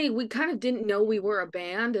it's funny, we kind of didn't know we were a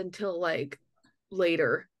band until like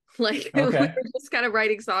later. Like we were Okay. just kind of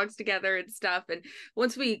writing songs together and stuff. And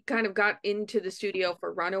once we kind of got into the studio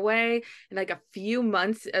for Runaway, and like a few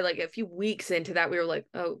months, like a few weeks into that, we were like,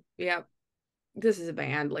 oh yeah, this is a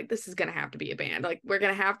band. Like this is gonna have to be a band. Like we're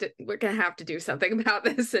gonna have to do something about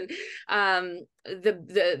this. And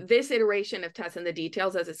this iteration of Tess and the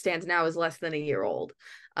Details as it stands now is less than a year old.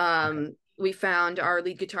 Okay. We found our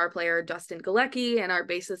lead guitar player Dustin Galecki and our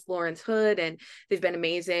bassist Lawrence Hood, and they've been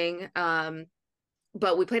amazing.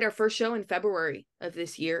 But we played our first show in February of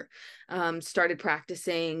this year. Started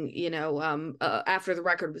practicing, after the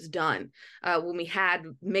record was done, when we had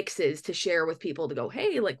mixes to share with people to go,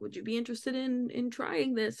 hey, like, would you be interested in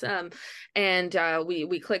trying this? And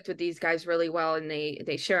we clicked with these guys really well, and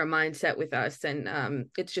they share a mindset with us, and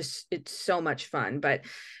it's so much fun. But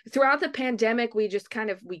throughout the pandemic, we just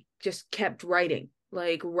kept writing.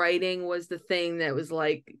 Like writing was the thing that was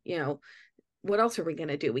like, what else are we going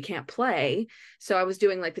to do? We can't play. So I was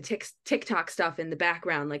doing like the TikTok stuff in the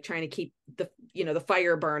background, like trying to keep the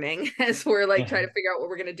fire burning as we're like trying to figure out what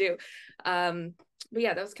we're going to do. But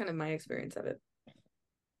yeah, that was kind of my experience of it.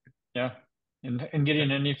 Yeah. And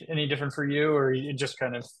Gideon, any different for you, or you just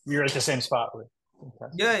kind of you're at the same spot with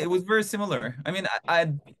Tess? Yeah, it was very similar. I mean,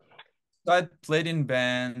 I'd played in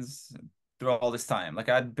bands through all this time. Like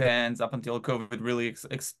I had bands up until COVID really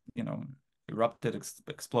erupted,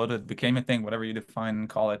 exploded, became a thing, whatever you define and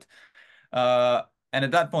call it. And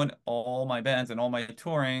at that point, all my bands and all my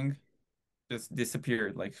touring just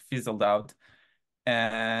disappeared, like fizzled out.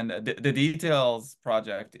 And the Details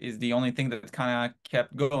project is the only thing that kind of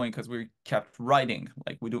kept going because we kept writing.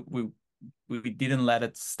 Like we didn't let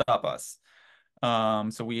it stop us.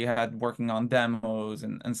 So we had working on demos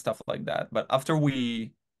and stuff like that. But after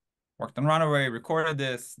we worked on Runaway, recorded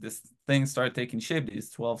this thing started taking shape, these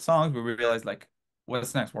 12 songs, we realized like,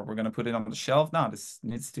 what's next? We're going to put it on the shelf? No, this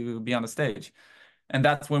needs to be on the stage. And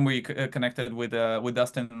that's when we connected with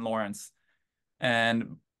Dustin and Lawrence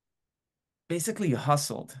and basically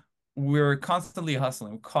hustled. we're constantly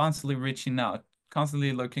hustling, constantly reaching out,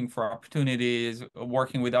 constantly looking for opportunities,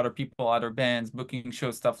 working with other people, other bands, booking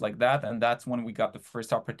shows, stuff like that. And that's when we got the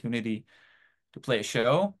first opportunity to play a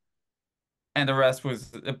show. And the rest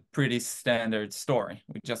was a pretty standard story.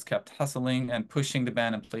 We just kept hustling and pushing the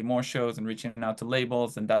band and play more shows and reaching out to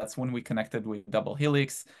labels. And that's when we connected with Double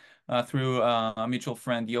Helix through a mutual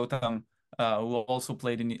friend, Yotam, who also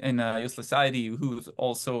played in Useless Society, who's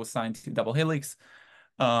also signed to Double Helix.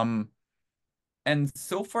 Um, and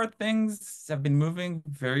so far, things have been moving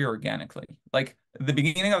very organically. Like the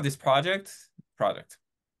beginning of this project,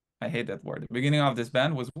 I hate that word. The beginning of this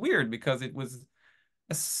band was weird because it was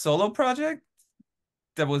a solo project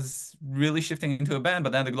that was really shifting into a band,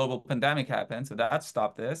 but then the global pandemic happened, so that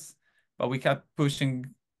stopped this. But we kept pushing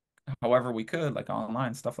however we could, like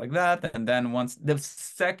online, stuff like that. And then once the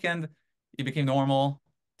second it became normal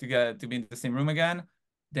to get to be in the same room again,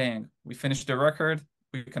 dang, we finished the record,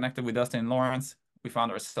 we connected with Dustin and Lawrence, we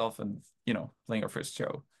found ourselves and playing our first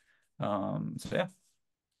show. So yeah.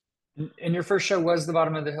 And your first show was the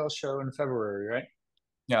Bottom of the Hill show in February, right?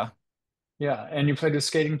 Yeah. Yeah, and you played with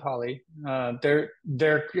Skating Polly. They're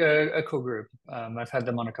a cool group. I've had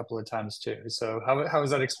them on a couple of times too. So how was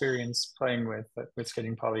that experience playing with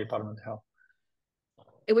Skating Polly at Bottom of the Hill?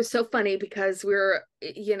 It was so funny because I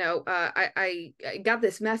got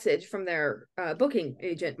this message from their booking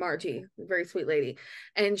agent, Margie, a very sweet lady,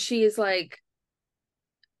 and she's like,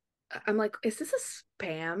 I'm like, is this a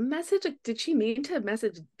spam message? Like, did she mean to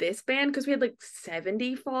message this band? Because we had like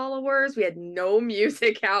 70 followers. We had no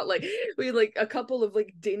music out. Like, we had like a couple of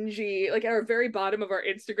like dingy, like at our very bottom of our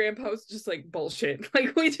Instagram post, just like bullshit.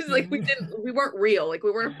 Like, we just like, we weren't real. Like,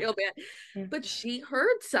 we weren't a real band. But she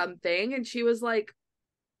heard something and she was like,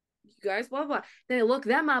 you guys, blah, blah. Then I look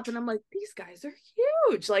them up and I'm like, these guys are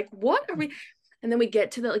huge. Like, what are we? And then we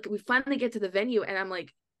get to we finally get to the venue and I'm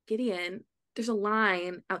like, Gideon, there's a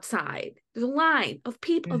line outside. There's a line of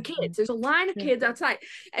people, of kids. There's a line of kids outside.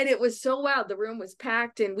 And it was so wild. The room was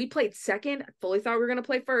packed and we played second. I fully thought we were going to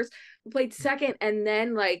play first. We played second. And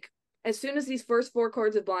then, like, as soon as these first four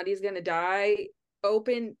chords of Blondie's Gonna Die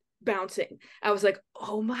open, bouncing, I was like,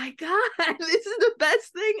 oh my God, this is the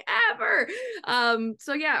best thing ever.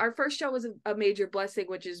 So yeah, our first show was a major blessing,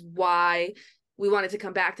 which is why we wanted to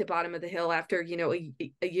come back to Bottom of the Hill after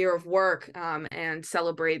a year of work and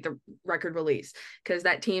celebrate the record release, because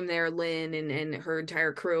that team there, Lynn and her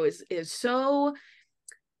entire crew is so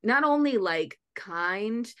not only like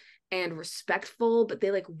kind and respectful, but they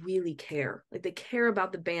like really care. Like they care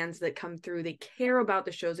about the bands that come through. They care about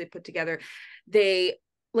the shows they put together. They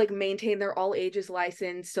like maintain their all ages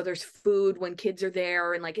license, so there's food when kids are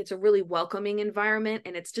there, and like it's a really welcoming environment,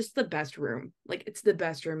 and it's just the best room. Like it's the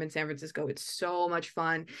best room in San Francisco. It's so much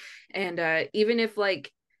fun. And even if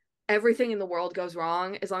like everything in the world goes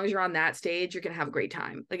wrong, as long as you're on that stage, you're gonna have a great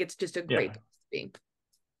time. Like it's just a great place to be.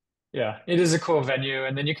 Yeah, it is a cool venue,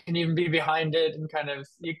 and then you can even be behind it and kind of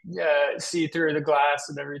see through the glass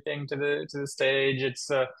and everything to the stage.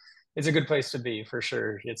 It's a good place to be for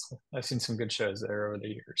sure. I've seen some good shows there over the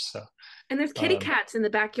years. So and there's kitty cats in the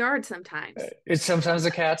backyard sometimes. It's sometimes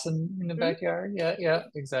the cats in the Mm-hmm. backyard. Yeah,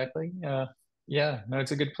 exactly. Yeah, no,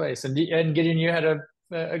 it's a good place. And Gideon, you had a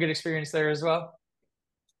good experience there as well.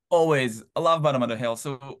 Always. I love Bottom of the Hill.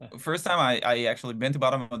 So first time I actually been to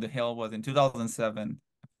Bottom of the Hill was in 2007.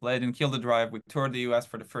 I played in Kill the Drive. We toured the US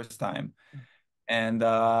for the first time. And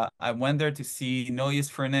I went there to see No Use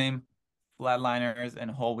for a Name, Flatliners, and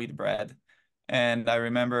Whole Wheat Bread. And I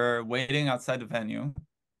remember waiting outside the venue,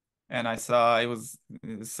 and I saw it was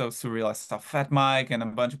so surreal. I saw Fat Mike and a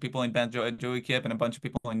bunch of people in band, Joey Kip, and a bunch of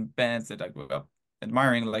people in bands that I grew up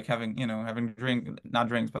admiring, like having not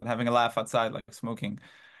drinks, but having a laugh outside, like smoking.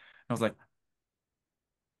 I was like,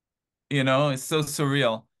 it's so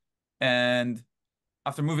surreal. And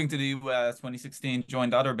after moving to the US 2016,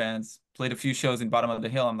 joined other bands, played a few shows in Bottom of the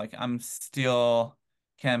Hill. I'm like, I'm still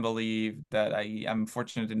can't believe that I'm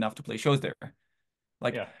fortunate enough to play shows there.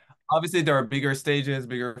 Like, Yeah. obviously there are bigger stages,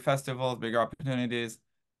 bigger festivals, bigger opportunities.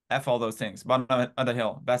 F all those things. Bottom of the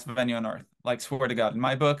Hill, best venue on earth. Like, swear to God, in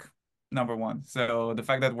my book, number one. So the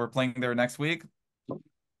fact that we're playing there next week,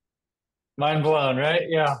 Mind blown, right?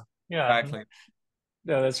 Yeah. exactly.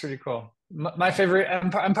 No, that's pretty cool. My favorite,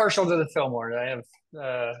 I'm partial to the Fillmore. I have,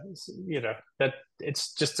 that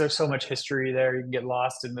it's just there's so much history there. You can get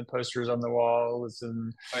lost in the posters on the walls,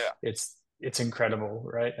 and Oh yeah. it's incredible,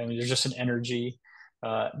 right? I mean, there's just an energy.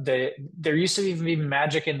 There used to even be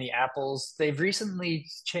magic in the apples. They've recently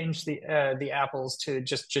changed the apples to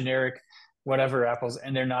just generic whatever apples,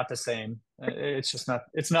 and they're not the same. It's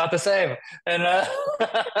not the same. And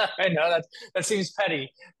I know that seems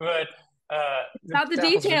petty, but It's about the apples are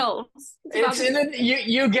details. it's in it.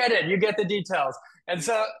 You get it. You get the details. And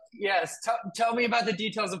so, yes, tell me about the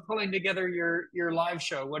details of pulling together your live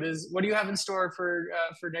show. What do you have in store for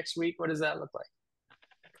next week? What does that look like?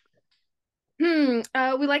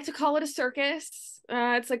 We like to call it a circus.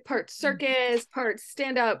 It's like part circus, part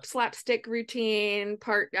stand-up slapstick routine,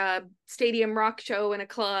 part stadium rock show in a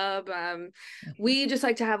club. We just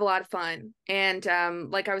like to have a lot of fun. And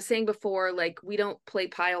like I was saying before, like we don't play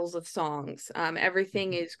piles of songs.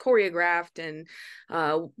 Everything is choreographed and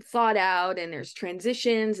thought out, and there's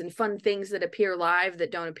transitions and fun things that appear live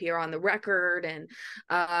that don't appear on the record. And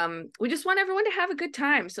we just want everyone to have a good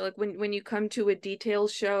time. So like when you come to a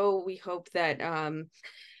Details show, we hope that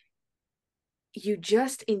you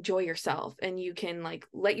just enjoy yourself and you can like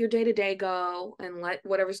let your day-to-day go and let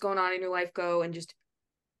whatever's going on in your life go and just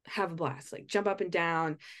have a blast, like jump up and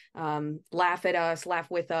down, laugh at us, laugh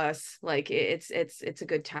with us. Like it's a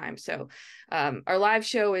good time. So our live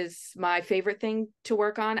show is my favorite thing to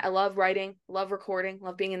work on. I love writing, love recording,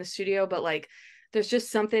 love being in the studio, but like there's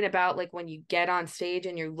just something about like when you get on stage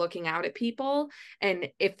and you're looking out at people, and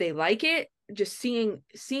if they like it, just seeing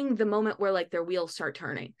the moment where like their wheels start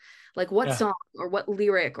turning, like what song or what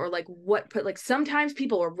lyric or like what put, like sometimes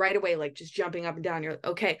people are right away like just jumping up and down. You're like,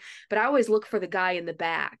 okay, but I always look for the guy in the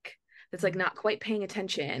back that's like not quite paying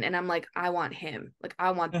attention, and I'm like, I want him, like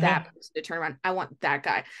I want that person to turn around, I want that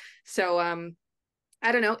guy. So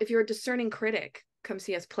I don't know, if you're a discerning critic, come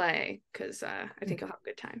see us play, because I think you'll have a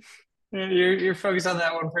good time. You're focused on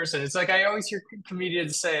that one person. It's like I always hear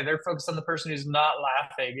comedians say they're focused on the person who's not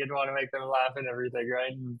laughing. You want to make them laugh and everything,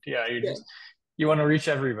 right? And you want to reach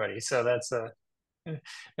everybody. So that's a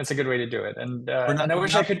good way to do it. And I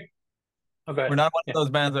wish I could. Oh, go ahead. We're not one of those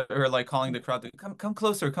bands that are like calling the crowd to come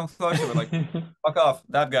closer, come closer. We're like, fuck off,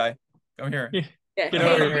 that guy, come here. Get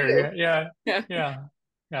over here. Yeah.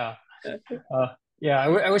 Yeah,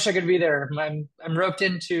 I wish I could be there. I'm roped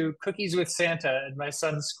into Cookies with Santa at my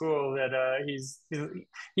son's school. That he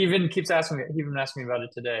even keeps asking me. He even asked me about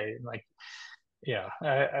it today. I'm like, yeah,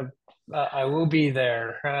 I will be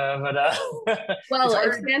there. Well,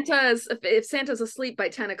 if Santa's asleep by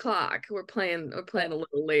 10 o'clock, we're playing a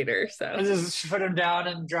little later. So I just put him down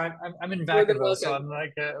and drive. I'm in Vacaville, so I'm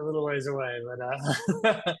like a little ways away.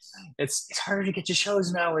 But it's harder to get to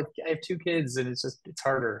shows now. I have two kids, and it's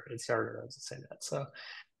harder. It's harder. I was to say that. So,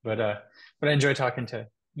 but I enjoy talking to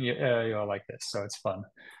you all like this. So it's fun.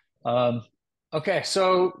 Okay,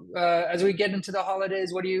 so as we get into the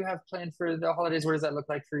holidays, what do you have planned for the holidays? What does that look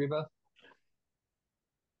like for you both?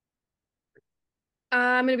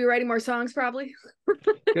 I'm going to be writing more songs, probably.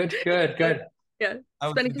 Good. Yeah,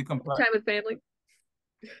 spending time with family.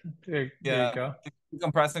 There you go.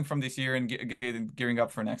 Decompressing from this year and gearing up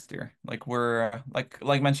for next year. Like we're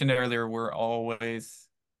like mentioned earlier, we're always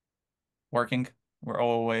working, we're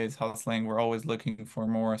always hustling, we're always looking for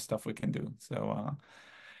more stuff we can do. So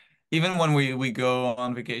even when we go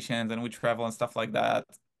on vacations and we travel and stuff like that,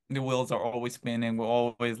 the wheels are always spinning. We're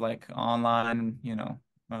always like online,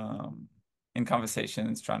 in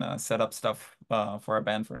conversations, trying to set up stuff for our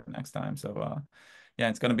band for next time. So yeah,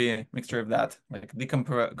 it's gonna be a mixture of that, like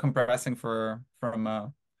decompressing from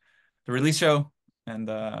the release show and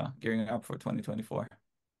gearing up for 2024.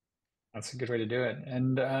 That's a good way to do it.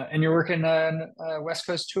 And you're working on a West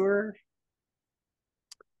Coast tour?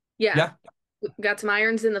 Yeah. Got some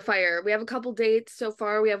irons in the fire. We have a couple dates so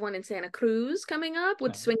far. We have one in Santa Cruz coming up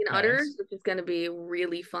with Swinging Utters, which is going to be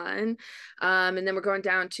really fun. And then we're going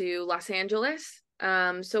down to Los Angeles.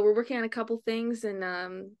 So we're working on a couple things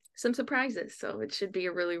and some surprises. So it should be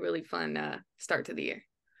a really, really fun start to the year.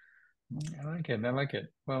 I like it.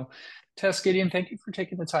 Well, Tess, Gideon, thank you for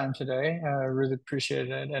taking the time today. I really appreciate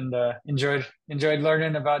it, and enjoyed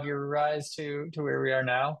learning about your rise to where we are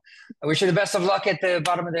now. I wish you the best of luck at the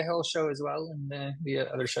Bottom of the Hill show as well, and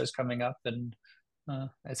the other shows coming up. And I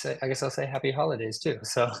guess I'll say happy holidays too.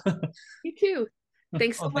 So you too.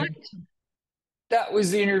 Thanks so much. That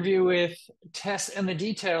was the interview with Tess and the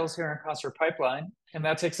Details here on Concert Pipeline, and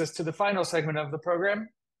that takes us to the final segment of the program,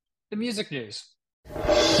 the music news.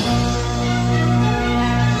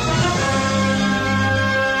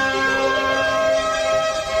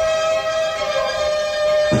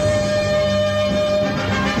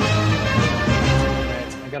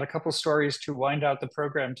 I got a couple stories to wind out the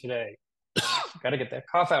program today. Got to get that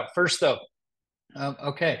cough out first, though.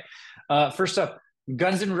 Okay. First up,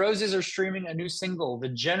 Guns N' Roses are streaming a new single, The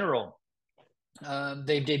General.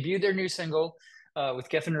 They've debuted their new single with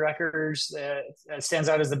Geffen Records. It stands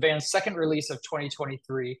out as the band's second release of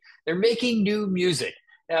 2023. They're making new music.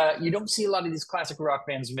 you don't see a lot of these classic rock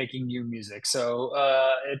bands making new music. So,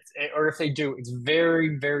 or if they do, it's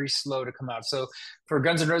very, very slow to come out. So for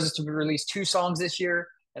Guns N' Roses to release 2 songs this year,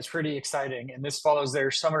 that's pretty exciting. And this follows their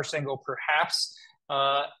summer single, Perhaps.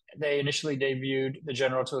 They initially debuted The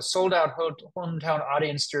General to a sold-out hometown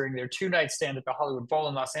audience during their 2-night stand at the Hollywood Bowl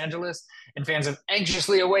in Los Angeles, and fans have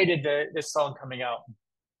anxiously awaited this song coming out.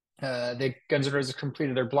 The Guns N' Roses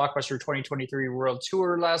completed their blockbuster 2023 world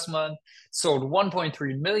tour last month, sold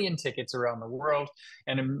 1.3 million tickets around the world,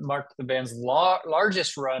 and it marked the band's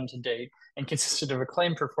largest run to date, and consisted of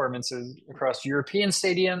acclaimed performances across European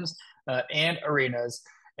stadiums and arenas,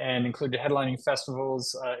 and included headlining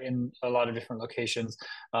festivals in a lot of different locations.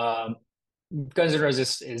 Guns N'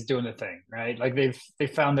 Roses is doing the thing, right? Like they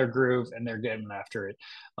found their groove and they're getting after it.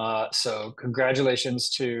 So congratulations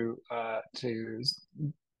to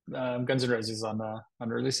Guns N' Roses on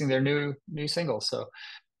releasing their new single. So,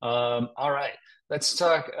 all right, let's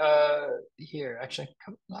talk here. Actually,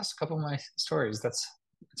 I lost a couple of my stories. That's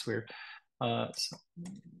weird. So,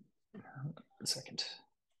 a second.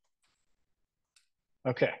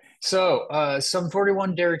 Okay, so Sum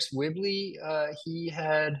 41 Derek's Wibbly, he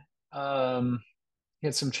had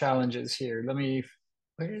some challenges here.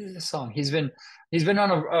 Where is this song? He's been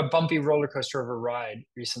on a bumpy roller coaster of a ride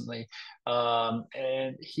recently,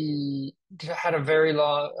 and he had a very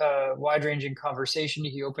long, wide-ranging conversation.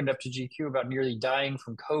 He opened up to GQ about nearly dying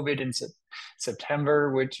from COVID in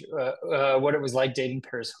September, which what it was like dating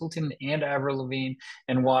Paris Hilton and Avril Lavigne,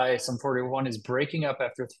 and why Sum 41 is breaking up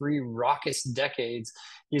after 3 raucous decades.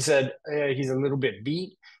 He said he's a little bit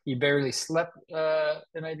beat. He barely slept the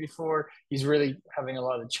night before. He's really having a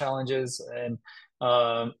lot of challenges, and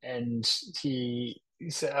he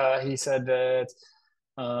said that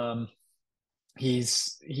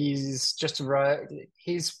he's just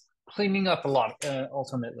he's cleaning up a lot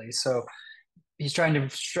ultimately. So he's trying to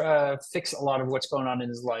fix a lot of what's going on in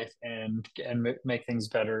his life and make things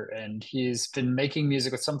better. And he's been making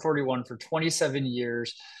music with Sum 41 for 27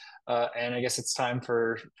 years. And I guess it's time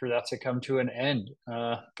for that to come to an end.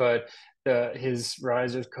 But his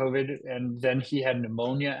rise with COVID, and then he had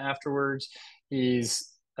pneumonia afterwards. He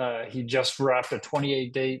just wrapped a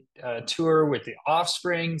 28-day tour with the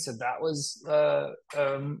Offspring, so that was a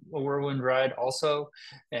whirlwind ride also,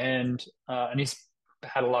 and he's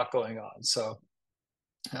had a lot going on. So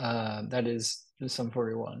that is Sum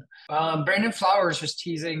 41. Brandon Flowers was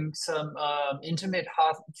teasing some intimate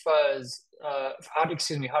Hot Fuzz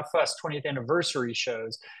 20th anniversary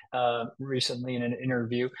shows recently in an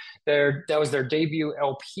interview. That was their debut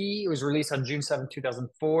LP. It was released on June 7th,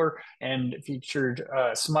 2004, and featured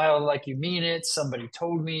Smile Like You Mean It, Somebody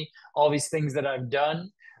Told Me, All These Things That I've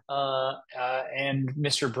Done, and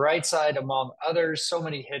Mr. Brightside, among others. So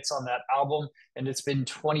many hits on that album, and it's been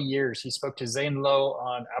 20 years. He spoke to Zane Lowe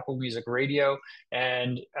on Apple Music Radio,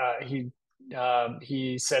 and he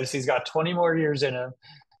says he's got 20 more years in him.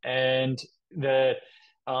 And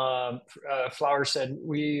Flower said,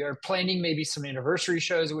 we are planning maybe some anniversary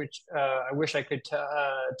shows, which I wish I could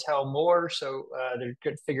tell more. So they're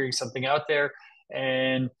figuring something out there.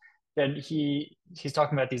 And then he's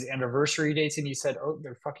talking about these anniversary dates, and he said, oh,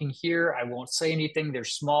 they're fucking here. I won't say anything. They're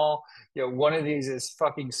small. One of these is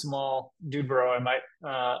fucking small. Dude, bro, I might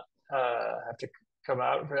have to come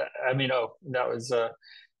out. I mean, that was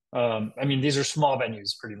these are small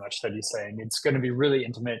venues pretty much that he's saying. It's going to be really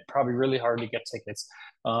intimate, probably really hard to get tickets.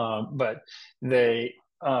 But they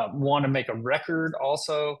want to make a record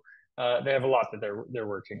also. They have a lot that they're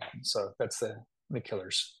working on. So that's the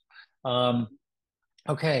Killers.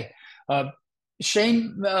 Okay.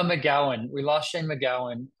 Shane MacGowan. We lost Shane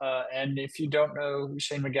MacGowan. And if you don't know who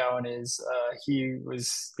Shane MacGowan is, he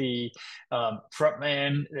was the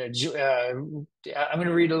frontman. I'm going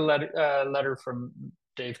to read a letter from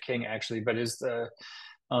Dave King, actually, but is the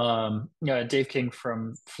Dave King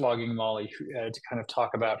from Flogging Molly to kind of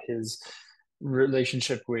talk about his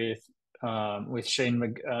relationship with Shane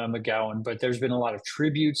MacGowan. But there's been a lot of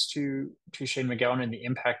tributes to Shane MacGowan and the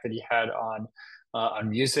impact that he had on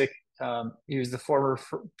music. He was the former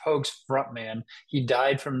Pogues frontman. He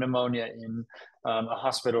died from pneumonia in a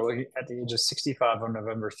hospital at the age of 65 on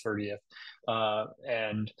November 30th.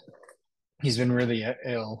 And he's been really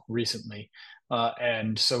ill recently.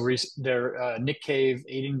 And so Nick Cave,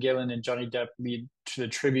 Aidan Gillen, and Johnny Depp lead to the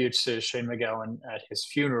tributes to Shane MacGowan at his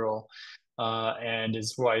funeral. And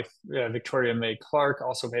his wife, Victoria May Clark,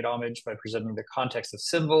 also paid homage by presenting the context of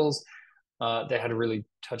symbols. They had a really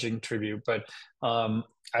touching tribute, but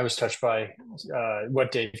I was touched by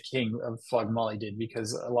what Dave King of Flog Molly did,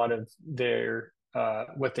 because a lot of their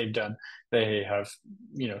what they've done. They have,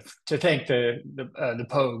 to thank the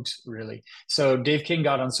Pogues, really. So Dave King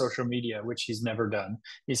got on social media, which he's never done.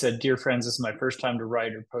 He said, "Dear friends, this is my first time to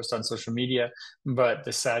write or post on social media, but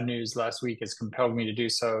the sad news last week has compelled me to do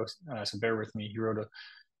so. So bear with me." He wrote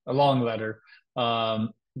a long letter.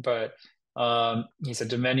 But he said,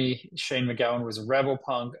 "To many, Shane MacGowan was a rebel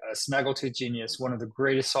punk, a snaggletooth genius, one of the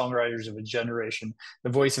greatest songwriters of a generation, the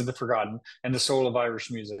voice of the forgotten, and the soul of Irish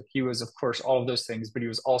music. He was, of course, all of those things, but he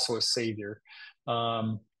was also a savior."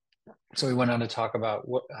 So he went on to talk about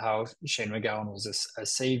how Shane MacGowan was a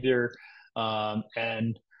savior.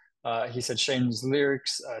 And he said, "Shane's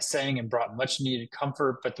lyrics sang and brought much needed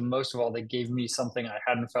comfort, but the most of all, they gave me something I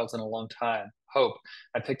hadn't felt in a long time, hope.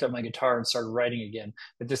 I picked up my guitar and started writing again,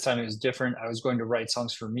 but this time it was different. I was going to write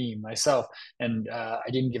songs for me, myself, and I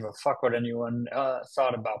didn't give a fuck what anyone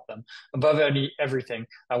thought about them. Above everything,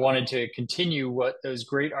 I wanted to continue what those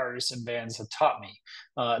great artists and bands have taught me,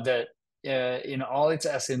 that in all its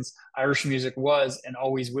essence, Irish music was and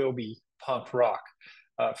always will be punk rock.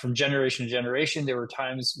 From generation to generation, there were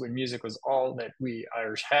times when music was all that we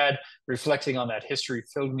Irish had. Reflecting on that history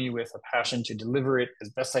filled me with a passion to deliver it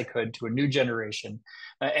as best I could to a new generation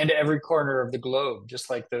and to every corner of the globe,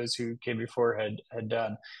 just like those who came before had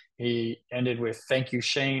done." He ended with, "Thank you,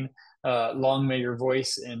 Shane. Long may your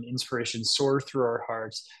voice and inspiration soar through our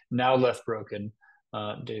hearts, now left broken."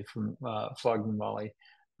 Dave from Flogging Molly.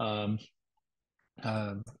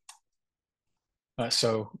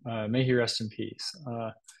 So may he rest in peace.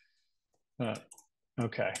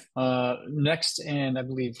 Okay. Next, and I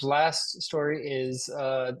believe last story is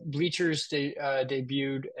Bleachers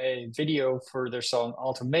debuted a video for their song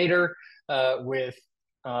Altimeter with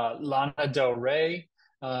Lana Del Rey.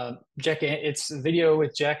 It's a video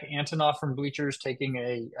with Jack Antonoff from Bleachers taking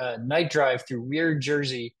a night drive through weird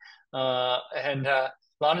Jersey, and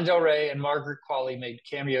Lana Del Rey and Margaret Qualley made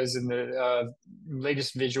cameos in the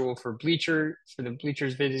latest visual for the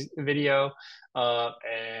Bleachers video,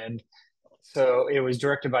 and so it was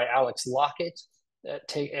directed by Alex Lockett.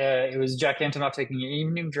 It was Jack Antonoff taking an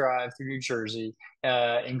evening drive through New Jersey,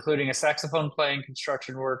 including a saxophone playing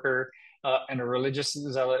construction worker and a religious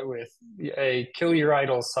zealot with a "Kill Your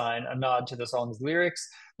Idols" sign, a nod to the song's lyrics.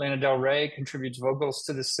 Lana Del Rey contributes vocals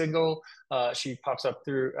to the single. She pops up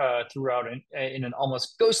throughout in an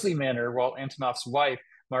almost ghostly manner, while Antonoff's wife,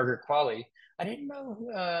 Margaret Qualley — I didn't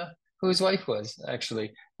know who his wife was,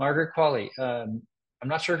 actually. Margaret Qualley. I'm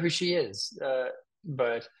not sure who she is,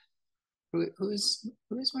 but who's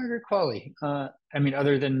Margaret Qualley? I mean,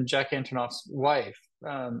 other than Jack Antonoff's wife.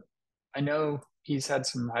 I know he's had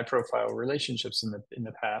some high-profile relationships in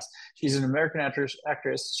the past. She's an American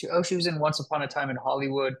actress. She was in Once Upon a Time in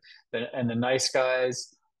Hollywood, and The Nice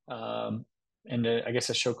Guys, and I guess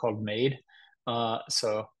a show called Maid.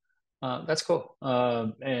 So that's cool.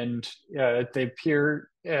 And they appear,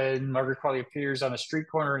 and Margaret Qualley appears on a street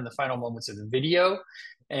corner in the final moments of the video.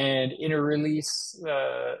 And in a release,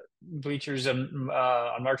 Bleachers on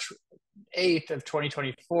March 8th of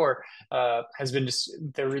 2024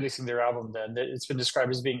 they're releasing their album then. It's been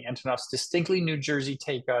described as being Antonoff's distinctly New Jersey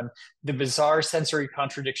take on the bizarre sensory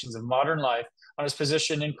contradictions of modern life, on his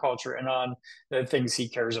position in culture, and on the things he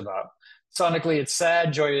cares about. Sonically, it's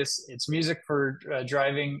sad, joyous. It's music for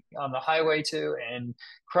driving on the highway to, and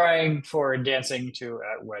crying for, and dancing to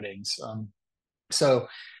at weddings. So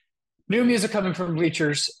new music coming from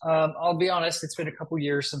Bleachers. I'll be honest, it's been a couple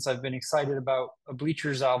years since I've been excited about a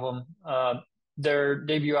Bleachers album. Their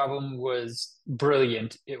debut album was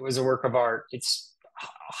brilliant. It was a work of art. It's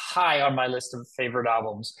high on my list of favorite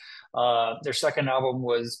albums. Their second album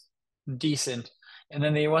was decent. And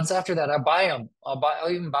then the ones after that, I buy them. I'll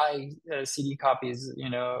even buy CD copies,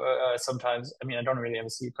 sometimes. I mean, I don't really have a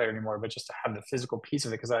CD player anymore, but just to have the physical piece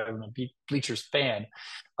of it, because I'm a Bleachers fan,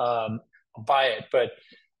 I'll buy it. But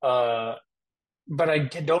I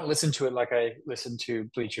don't listen to it like I listen to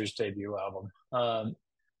Bleachers' debut album,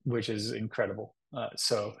 which is incredible.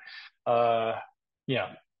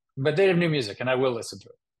 Yeah, but they have new music, and I will listen to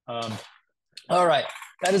it. All right,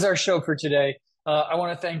 that is our show for today. I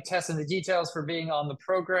want to thank Tess The Details for being on the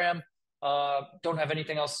program. Don't have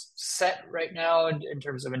anything else set right now in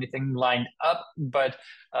terms of anything lined up, but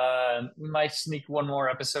we might sneak one more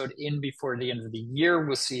episode in before the end of the year.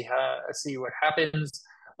 We'll see what happens.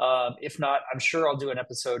 If not, I'm sure I'll do an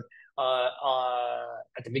episode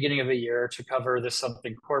at the beginning of the year to cover the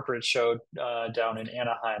Something Corporate show down in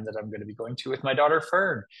Anaheim that I'm going to be going to with my daughter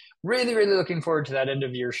Fern. Really, really looking forward to that end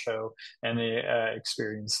of year show and the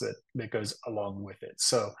experience that goes along with it.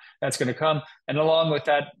 So that's going to come. And along with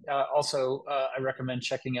that, also, I recommend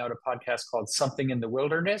checking out a podcast called Something in the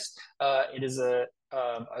Wilderness. It is a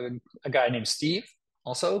guy named Steve,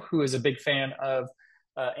 also, who is a big fan of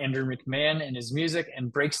Andrew McMahon and his music,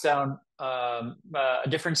 and breaks down a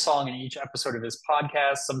different song in each episode of his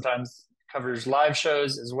podcast. Sometimes covers live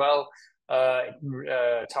shows as well.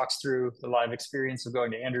 Talks through the live experience of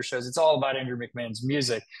going to Andrew shows. It's all about Andrew McMahon's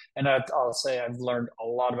music. And I'll say I've learned a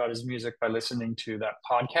lot about his music by listening to that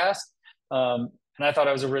podcast. And I thought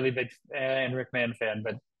I was a really big Andrew McMahon fan,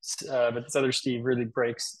 but this other Steve really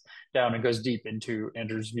breaks down and goes deep into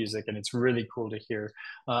Andrew's music, and it's really cool to hear.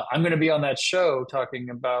 I'm going to be on that show talking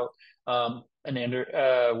about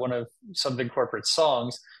one of Something Corporate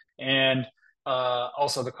songs, and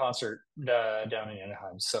also the concert down in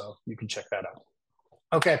Anaheim. So you can check that out.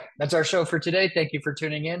 Okay, that's our show for today. Thank you for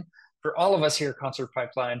tuning in. For all of us here at Concert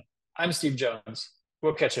Pipeline, I'm Steve Jones.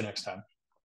 We'll catch you next time.